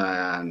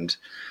 And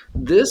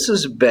this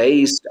is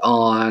based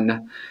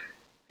on,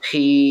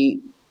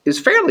 he is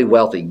a fairly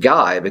wealthy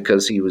guy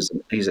because he's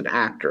an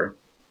actor,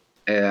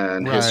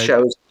 and his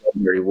shows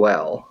done very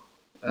well.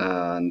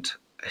 And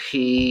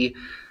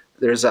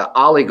there's an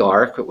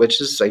oligarch,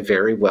 which is a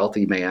very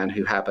wealthy man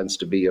who happens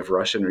to be of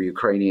Russian or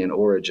Ukrainian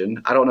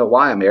origin. I don't know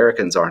why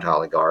Americans aren't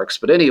oligarchs,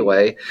 but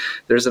anyway,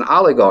 there's an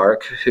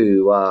oligarch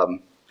who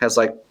has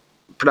like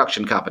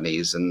production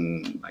companies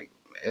and like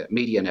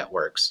media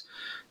networks,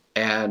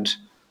 and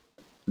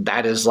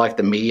that is like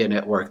the media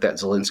network that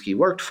Zelensky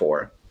worked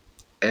for.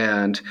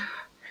 And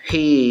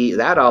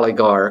that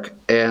oligarch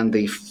and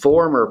the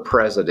former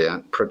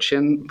president,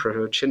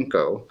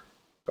 Poroshenko,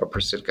 or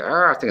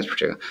Prasika, I think it's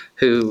Prasika,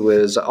 who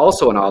is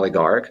also an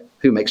oligarch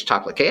who makes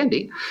chocolate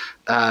candy,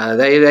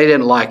 they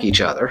didn't like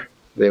each other.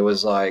 They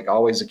was like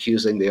always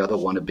accusing the other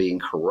one of being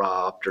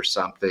corrupt or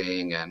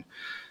something. And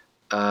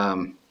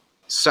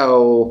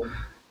so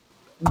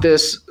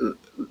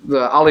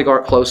the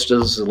oligarch close to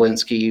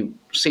Zelensky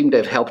seemed to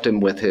have helped him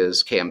with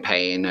his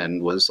campaign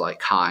and was like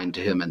kind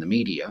to him in the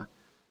media.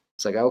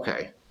 It's like,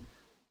 okay.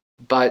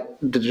 But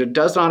there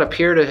does not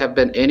appear to have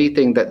been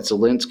anything that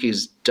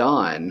Zelensky's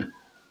done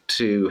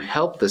to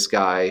help this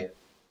guy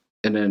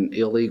in an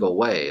illegal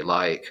way.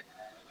 Like,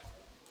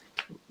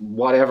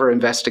 whatever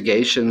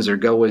investigations are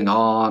going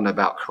on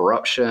about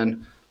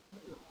corruption,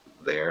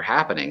 they're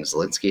happening.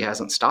 Zelensky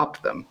hasn't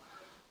stopped them.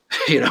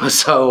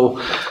 So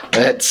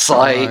it's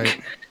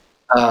like,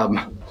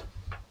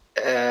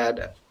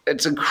 and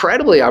it's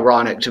incredibly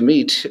ironic to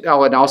me too.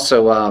 Oh, and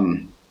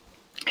also,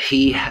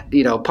 he,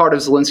 part of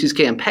Zelensky's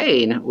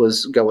campaign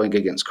was going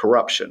against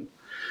corruption.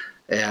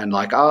 And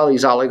like,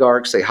 these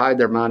oligarchs, they hide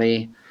their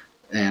money.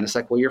 And it's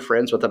like, well, you're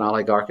friends with an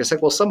oligarch. It's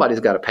like, well, somebody's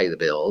got to pay the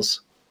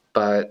bills.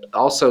 But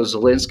also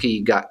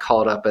Zelensky got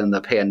caught up in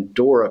the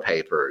Pandora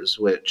Papers,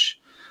 which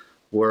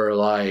were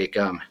like,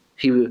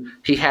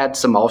 he had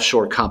some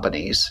offshore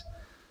companies,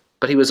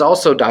 but he was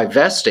also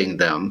divesting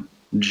them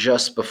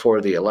just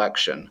before the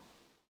election.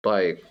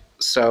 Like,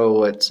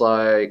 so it's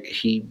like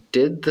he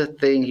did the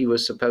thing he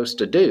was supposed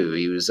to do.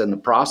 He was in the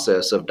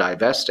process of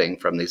divesting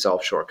from these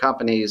offshore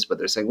companies, but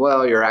they're saying,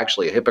 well, you're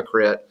actually a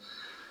hypocrite.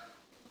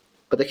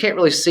 But they can't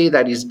really see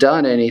that he's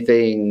done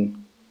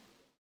anything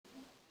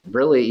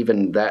really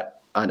even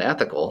that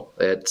unethical.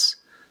 It's,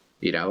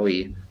 he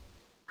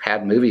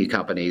had movie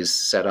companies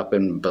set up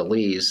in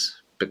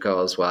Belize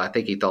because, well, I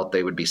think he thought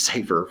they would be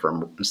safer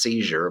from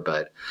seizure,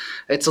 but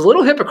it's a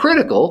little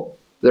hypocritical.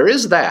 There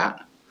is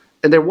that.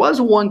 And there was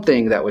one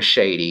thing that was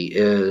shady,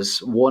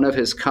 is one of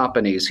his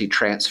companies, he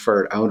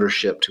transferred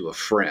ownership to a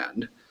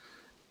friend,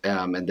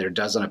 and there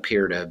doesn't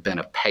appear to have been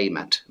a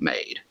payment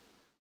made.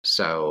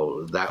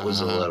 So that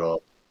was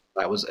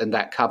and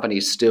that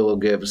company still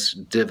gives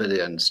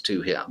dividends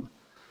to him.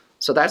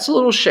 So that's a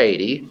little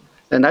shady,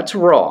 and that's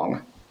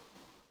wrong.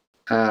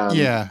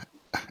 Yeah.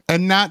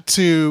 And not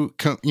to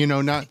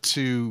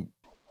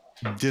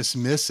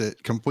dismiss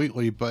it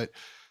completely, but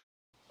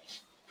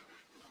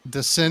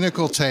the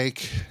cynical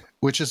take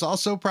which is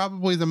also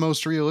probably the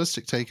most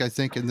realistic take, I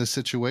think, in this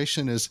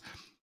situation, is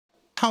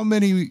how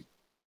many,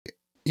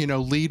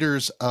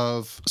 leaders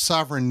of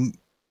sovereign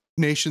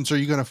nations are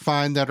you going to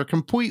find that are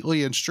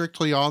completely and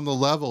strictly on the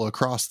level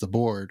across the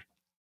board?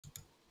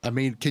 I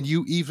mean, can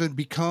you even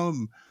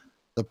become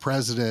the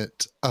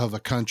president of a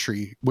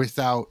country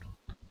without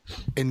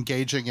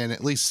engaging in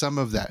at least some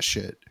of that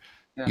shit?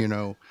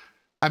 Yeah.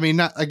 I mean,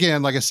 not,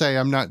 again, like I say,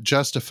 I'm not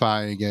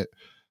justifying it.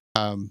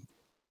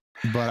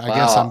 But I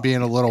guess I'm Well,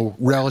 being a little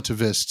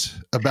relativist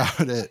about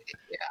it.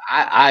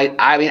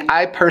 I mean,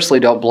 I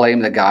personally don't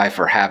blame the guy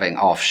for having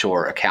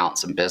offshore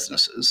accounts and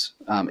businesses,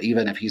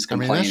 even if he's I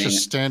mean, that's complaining.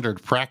 just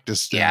standard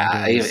practice Yeah,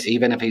 nowadays.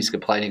 even if he's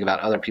complaining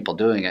about other people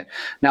doing it.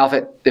 Now,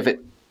 if it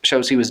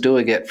shows he was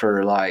doing it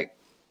for like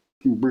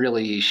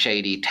really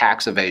shady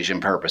tax evasion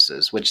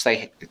purposes, which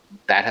that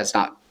has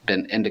not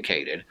been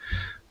indicated,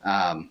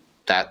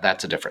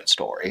 that's a different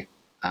story.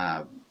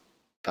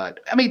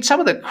 But I mean, some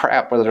of the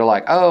crap where they're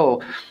like,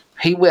 "Oh,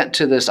 he went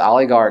to this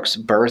oligarch's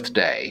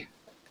birthday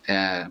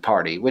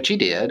party," which he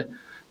did,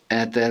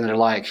 and then they're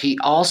like,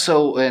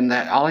 and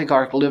that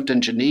oligarch lived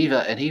in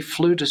Geneva, and he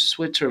flew to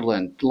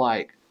Switzerland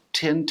like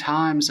 10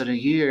 times in a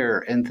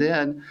year, and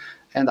the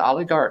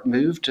oligarch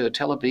moved to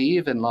Tel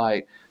Aviv, and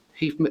like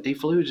he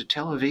flew to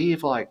Tel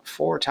Aviv like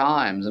 4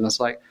 times, and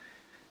it's like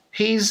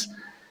he's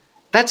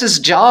that's his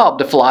job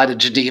to fly to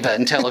Geneva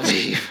and Tel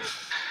Aviv.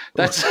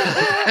 That's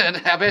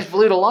and I mean, he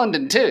flew to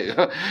London too.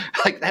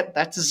 Like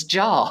that's his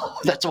job.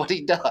 That's what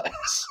he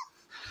does.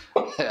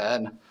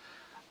 And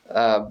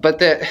but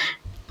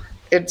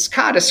it's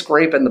kind of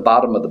scraping the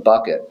bottom of the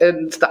bucket.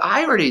 And the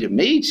irony to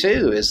me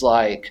too is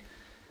like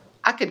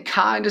I could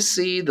kind of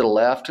see the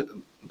left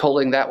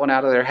pulling that one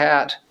out of their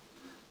hat.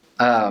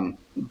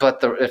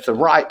 But if the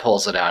right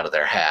pulls it out of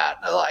their hat,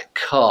 they're like,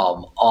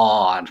 come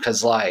on,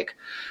 because like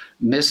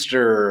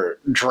Mr.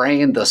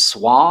 Drain the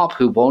Swamp,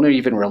 who won't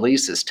even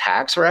release his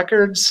tax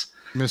records.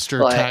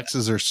 Mr. Like,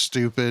 Taxes are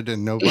stupid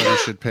and nobody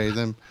should pay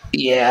them.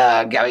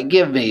 yeah, I mean,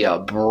 give me a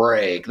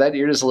break. That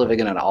you're just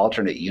living in an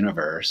alternate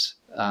universe.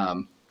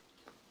 But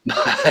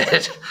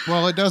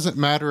Well, it doesn't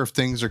matter if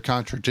things are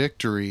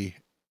contradictory.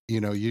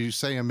 You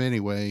say them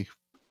anyway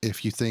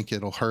if you think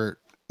it'll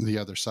hurt the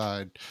other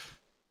side.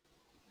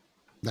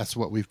 That's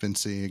what we've been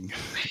seeing.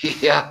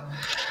 yeah,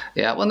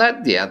 well,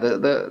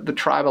 the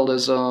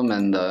tribalism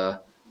and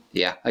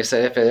like I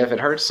said, if it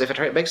hurts, if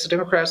it makes the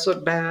Democrats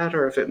look bad,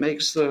 or if it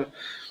makes the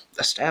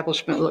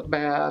establishment look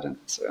bad, and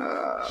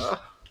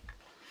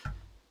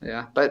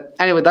yeah. But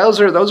anyway, those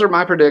are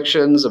my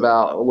predictions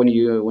about when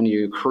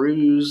you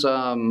cruise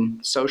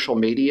social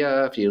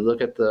media. If you look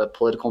at the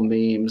political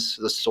memes,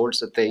 the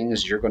sorts of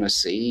things you're going to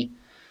see,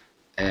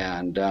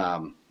 and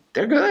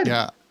they're good.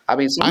 Yeah. I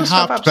mean, some I of the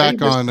stuff hopped I've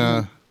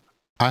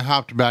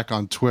seen. back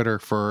on Twitter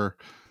for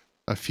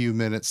a few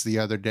minutes the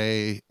other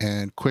day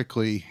and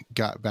quickly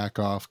got back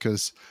off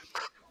because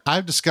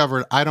I've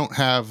discovered I don't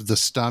have the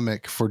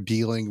stomach for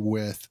dealing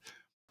with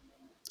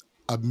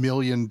a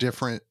million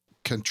different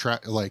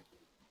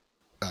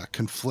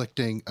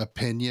conflicting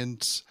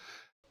opinions,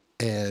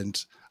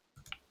 and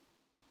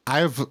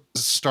I've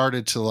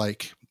started to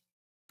like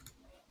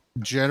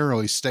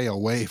generally stay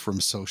away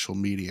from social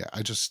media.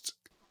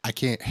 I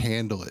can't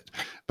handle it.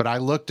 But I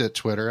looked at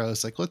Twitter. I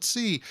was like, let's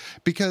see,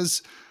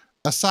 because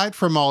aside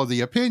from all of the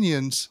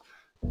opinions,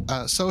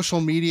 social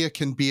media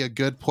can be a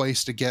good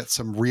place to get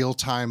some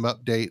real-time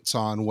updates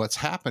on what's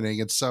happening.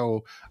 And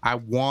so I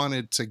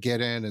wanted to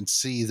get in and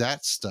see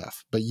that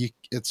stuff, but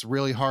it's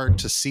really hard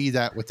to see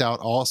that without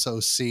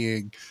also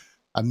seeing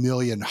a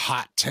million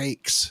hot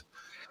takes.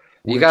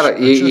 You Which gotta are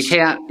you just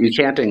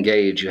can't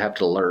engage. You have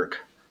to lurk.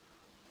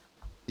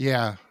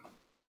 Yeah.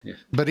 Yeah.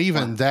 But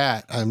even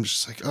that, I'm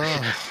just like,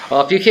 oh.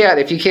 Well, if you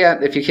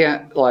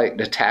can't like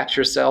detach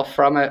yourself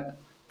from it,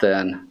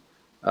 then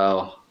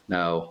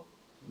no,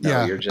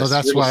 Yeah.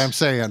 That's why I'm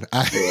saying.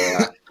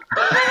 Yeah.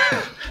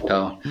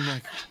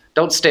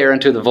 Don't stare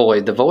into the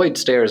void. The void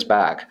stares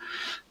back.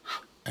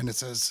 And it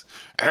says,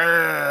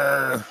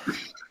 I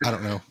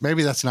don't know.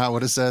 Maybe that's not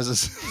what it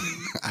says.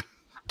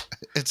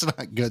 It's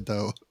not good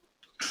though.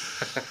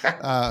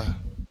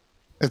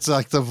 It's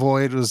like the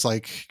void was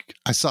like,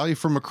 I saw you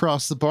from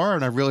across the bar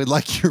and I really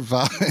like your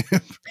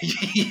vibe.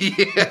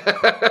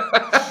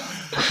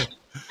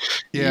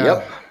 Yeah.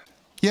 Yep.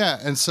 Yeah.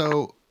 And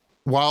so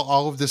while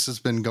all of this has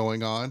been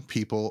going on,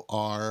 people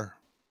are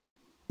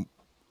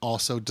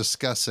also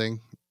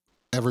discussing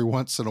every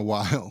once in a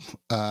while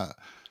the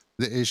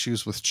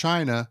issues with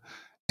China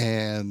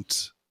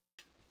and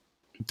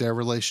their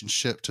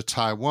relationship to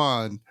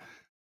Taiwan,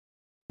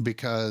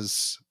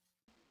 because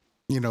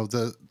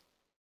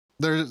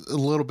there's a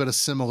little bit of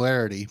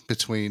similarity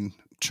between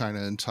China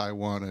and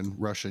Taiwan and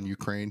Russia and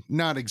Ukraine.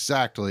 Not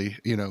exactly,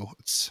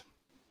 it's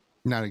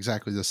not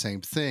exactly the same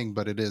thing,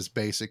 but it is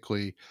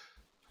basically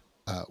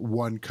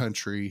one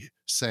country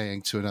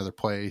saying to another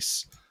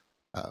place,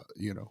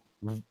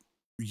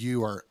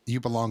 you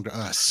belong to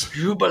us.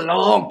 You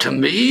belong to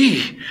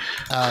me.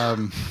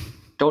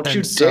 Don't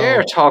you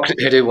dare talk to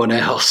anyone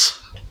else.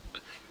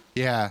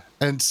 Yeah.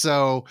 And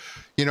so,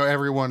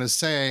 everyone is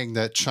saying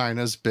that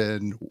China's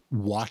been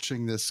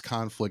watching this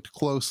conflict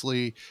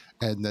closely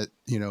and that,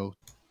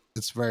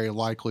 it's very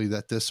likely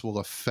that this will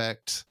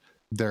affect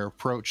their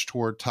approach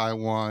toward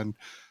Taiwan.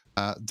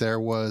 There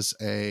was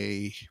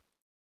a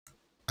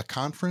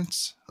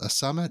conference, a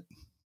summit.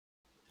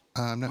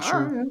 I'm not All sure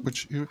right.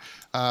 which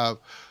uh,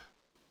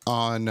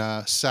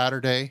 on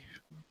Saturday.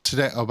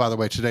 Today. Oh, by the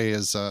way, today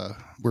is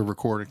we're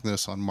recording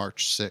this on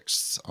March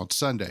 6th on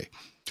Sunday.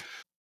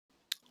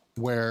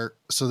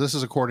 So this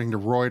is according to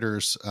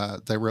Reuters.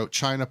 They wrote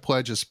China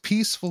pledges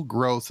peaceful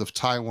growth of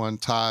Taiwan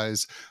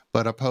ties,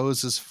 but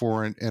opposes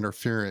foreign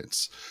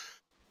interference.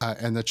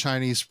 And the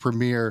Chinese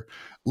premier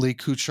Li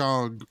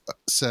Keqiang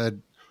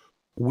said,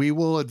 "We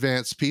will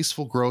advance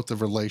peaceful growth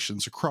of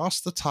relations across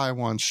the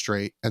Taiwan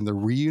Strait and the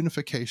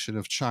reunification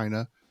of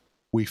China.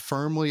 We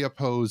firmly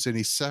oppose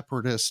any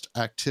separatist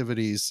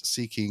activities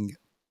seeking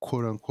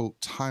quote unquote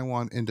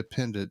Taiwan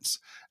independence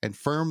and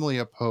firmly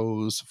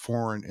oppose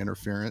foreign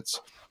interference.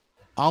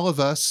 All of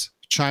us,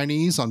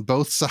 Chinese on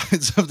both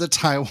sides of the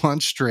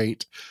Taiwan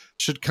Strait,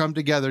 should come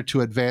together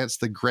to advance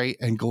the great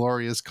and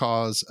glorious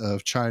cause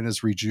of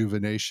China's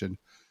rejuvenation,"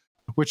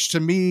 which to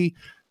me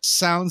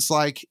sounds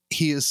like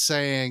he is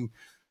saying,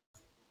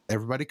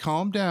 everybody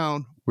calm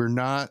down. We're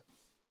not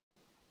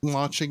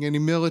launching any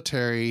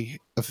military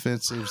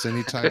offensives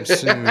anytime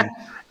soon.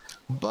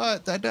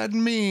 But that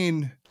doesn't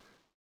mean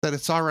that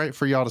it's all right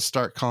for y'all to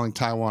start calling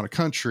Taiwan a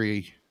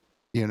country,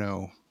 you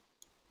know.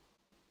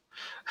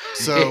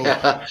 So,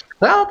 Yeah.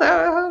 Well,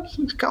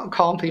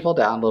 calm people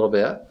down a little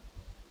bit.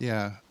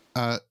 yeah.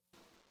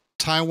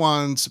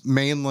 Taiwan's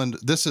mainland,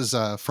 this is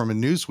from a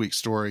Newsweek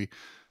story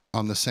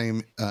on the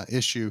same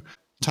issue.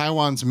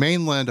 Taiwan's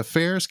Mainland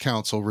Affairs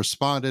Council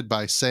responded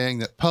by saying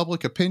that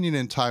public opinion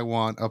in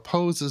Taiwan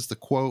opposes the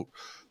quote,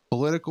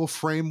 political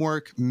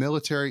framework,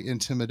 military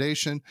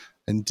intimidation,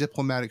 and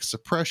diplomatic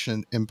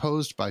suppression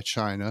imposed by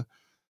China,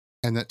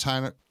 and that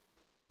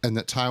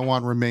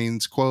Taiwan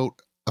remains,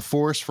 quote, a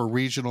force for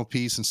regional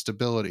peace and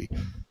stability.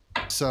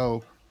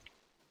 So,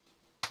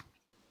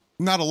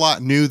 not a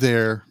lot new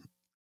there,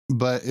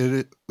 but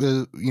it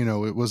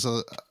was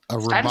a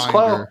Status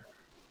quo. reminder.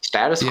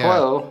 Status Yeah,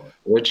 quo,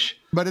 which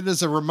but it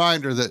is a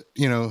reminder that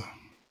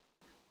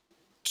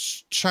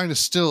China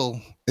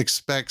still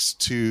expects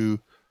to,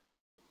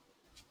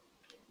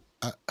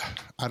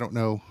 I don't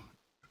know,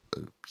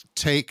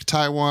 take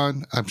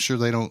Taiwan. I'm sure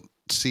they don't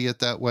see it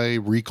that way.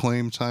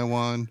 Reclaim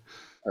Taiwan.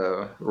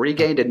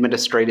 regained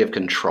administrative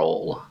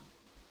control.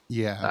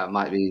 Yeah, That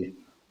might be.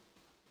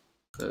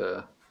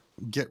 Uh,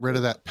 get rid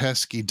of that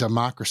pesky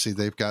democracy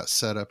they've got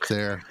set up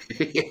there.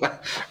 yeah,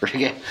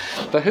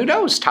 but who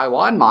knows?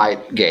 Taiwan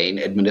might gain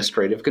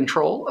administrative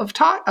control of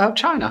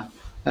China,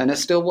 and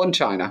it's still one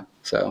China.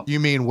 So You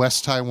mean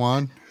West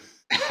Taiwan?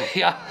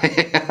 yeah,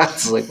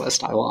 it's like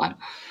West Taiwan.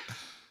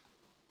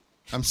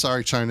 I'm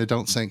sorry, China.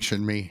 Don't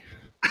sanction me.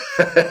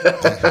 I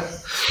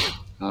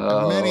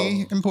have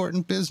many Oh,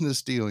 important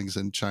business dealings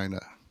in China.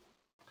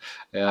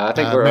 yeah. I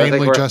think we're. I think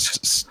Mainly we're.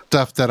 just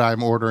stuff that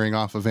I'm ordering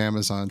off of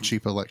Amazon,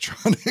 cheap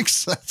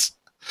electronics. That's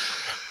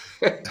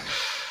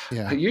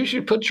yeah, You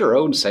should put your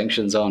own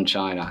sanctions on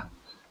China.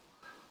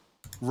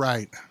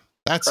 right.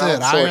 That's it.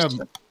 Crowdsourced. I have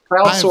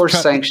Crowdsourced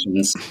cut.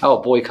 sanctions.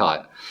 Oh,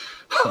 boycott.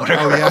 Oh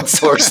yeah,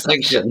 Crowdsourced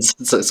sanctions.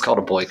 It's called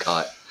a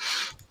boycott.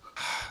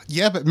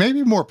 yeah, but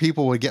maybe more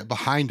people would get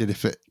behind it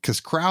because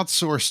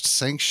crowdsourced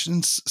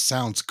sanctions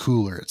sounds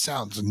cooler. It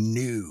sounds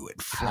new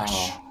and fresh.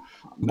 Oh,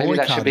 maybe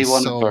that should Boycott be is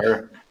one of so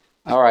our.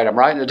 All right, I'm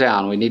writing it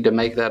down. We need to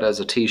make that as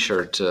a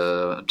T-shirt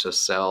to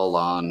sell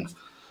on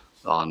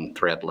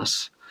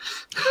Threadless.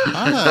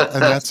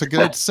 and that's a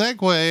good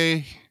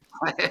segue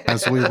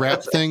as we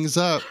wrap things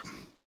up.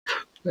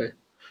 And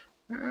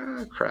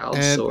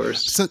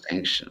Crowdsourced so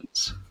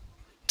sanctions.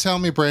 tell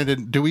me,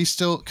 Brandon, do we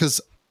still,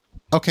 because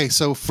okay,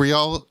 so for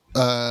y'all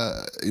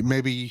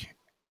maybe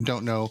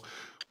don't know,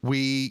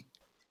 we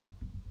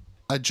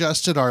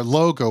adjusted our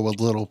logo a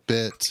little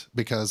bit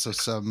because of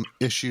some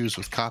issues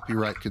with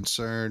copyright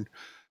concern.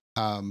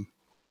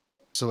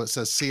 So it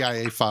says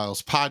CIA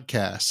Files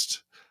Podcast.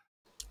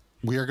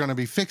 We are going to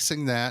be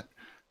fixing that.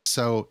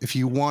 So if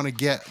you want to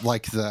get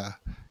like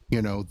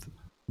you know,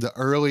 the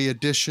early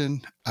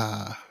edition,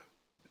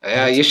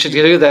 Yeah, you should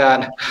do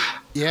that.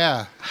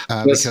 yeah,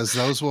 This because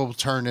those will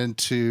turn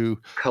into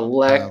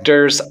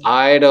collector's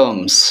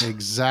items.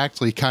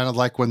 exactly kind of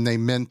like when they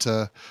mint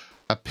a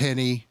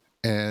penny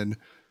and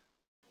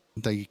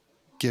they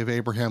give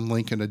Abraham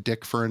Lincoln a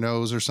dick for a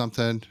nose or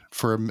something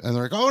and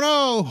they're like, oh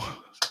no,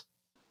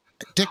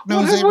 Dick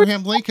What Nose have we?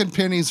 Abraham Lincoln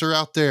pennies are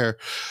out there.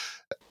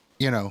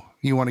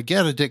 You want to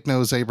get a Dick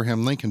Nose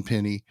Abraham Lincoln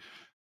penny.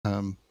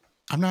 I'm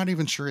not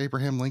even sure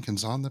Abraham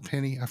Lincoln's on the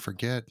penny. I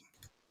forget.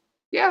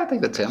 Yeah, I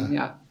think that's Uh, him.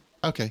 Yeah.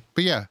 okay,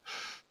 but yeah.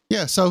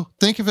 So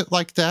think of it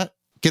like that.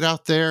 Get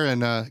out there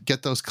and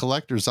get those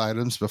collector's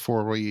items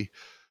before we,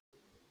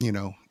 you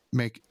know,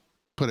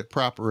 put it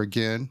proper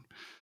again.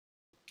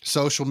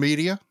 Social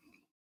media,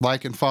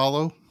 like and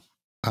follow.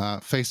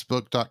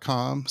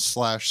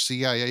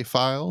 Facebook.com/CIA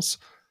Files,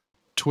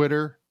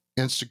 Twitter,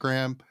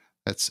 Instagram,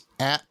 That's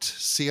at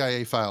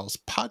CIA Files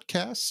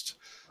Podcast.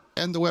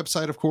 And the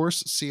website, of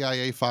course,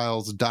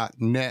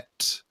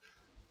 ciafiles.net.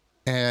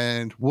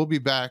 And we'll be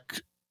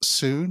back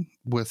soon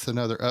with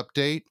another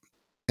update.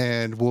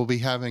 And we'll be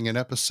having an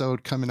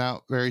episode coming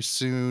out very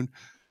soon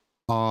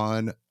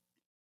on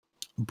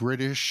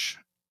British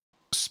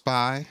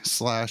spy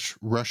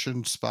 /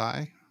 Russian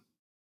spy,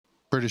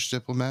 British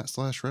diplomat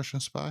 / Russian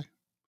spy.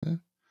 Yeah.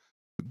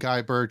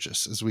 Guy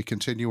Burgess, as we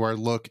continue our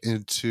look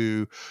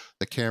into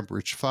the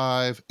Cambridge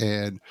Five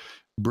and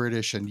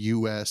British and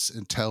U.S.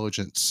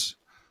 intelligence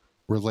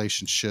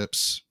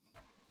relationships,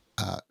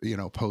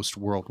 post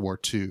World War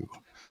II.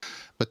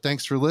 But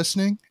thanks for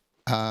listening.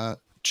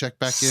 Check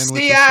back in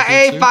with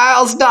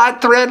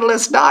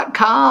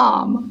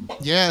CIAfiles.threadless.com.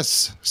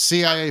 Yes,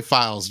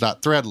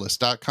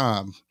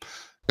 CIAfiles.threadless.com.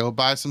 Go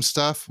buy some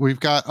stuff. We've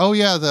got,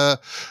 the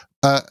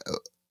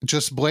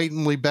just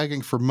blatantly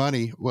begging for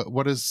money.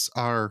 What is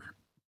our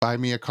Buy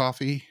Me a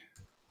Coffee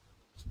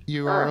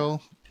URL?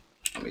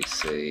 Let me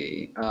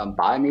see.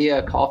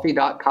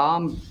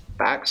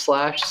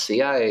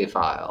 buymeacoffee.com/CIA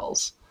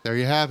Files. There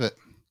you have it.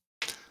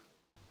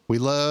 We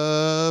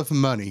love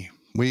money.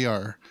 We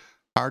are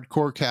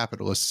hardcore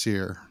capitalists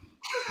here.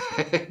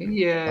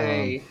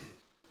 Yay.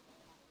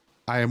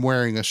 I am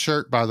wearing a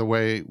shirt, by the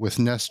way, with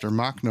Nestor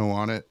Makhno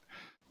on it,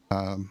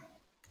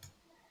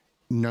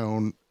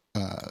 known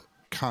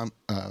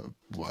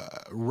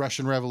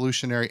Russian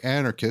revolutionary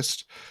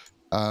anarchist.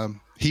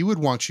 He would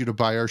want you to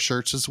buy our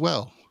shirts as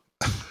well.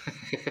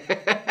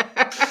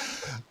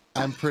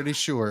 I'm pretty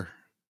sure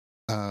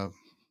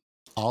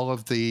all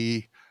of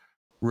the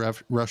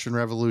Russian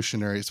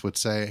revolutionaries would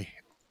say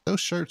those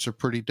shirts are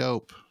pretty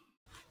dope.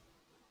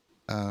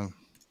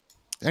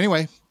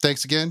 Anyway,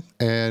 thanks again,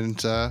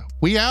 and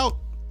we out.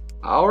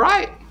 All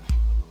right.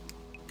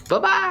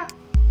 Bye-bye.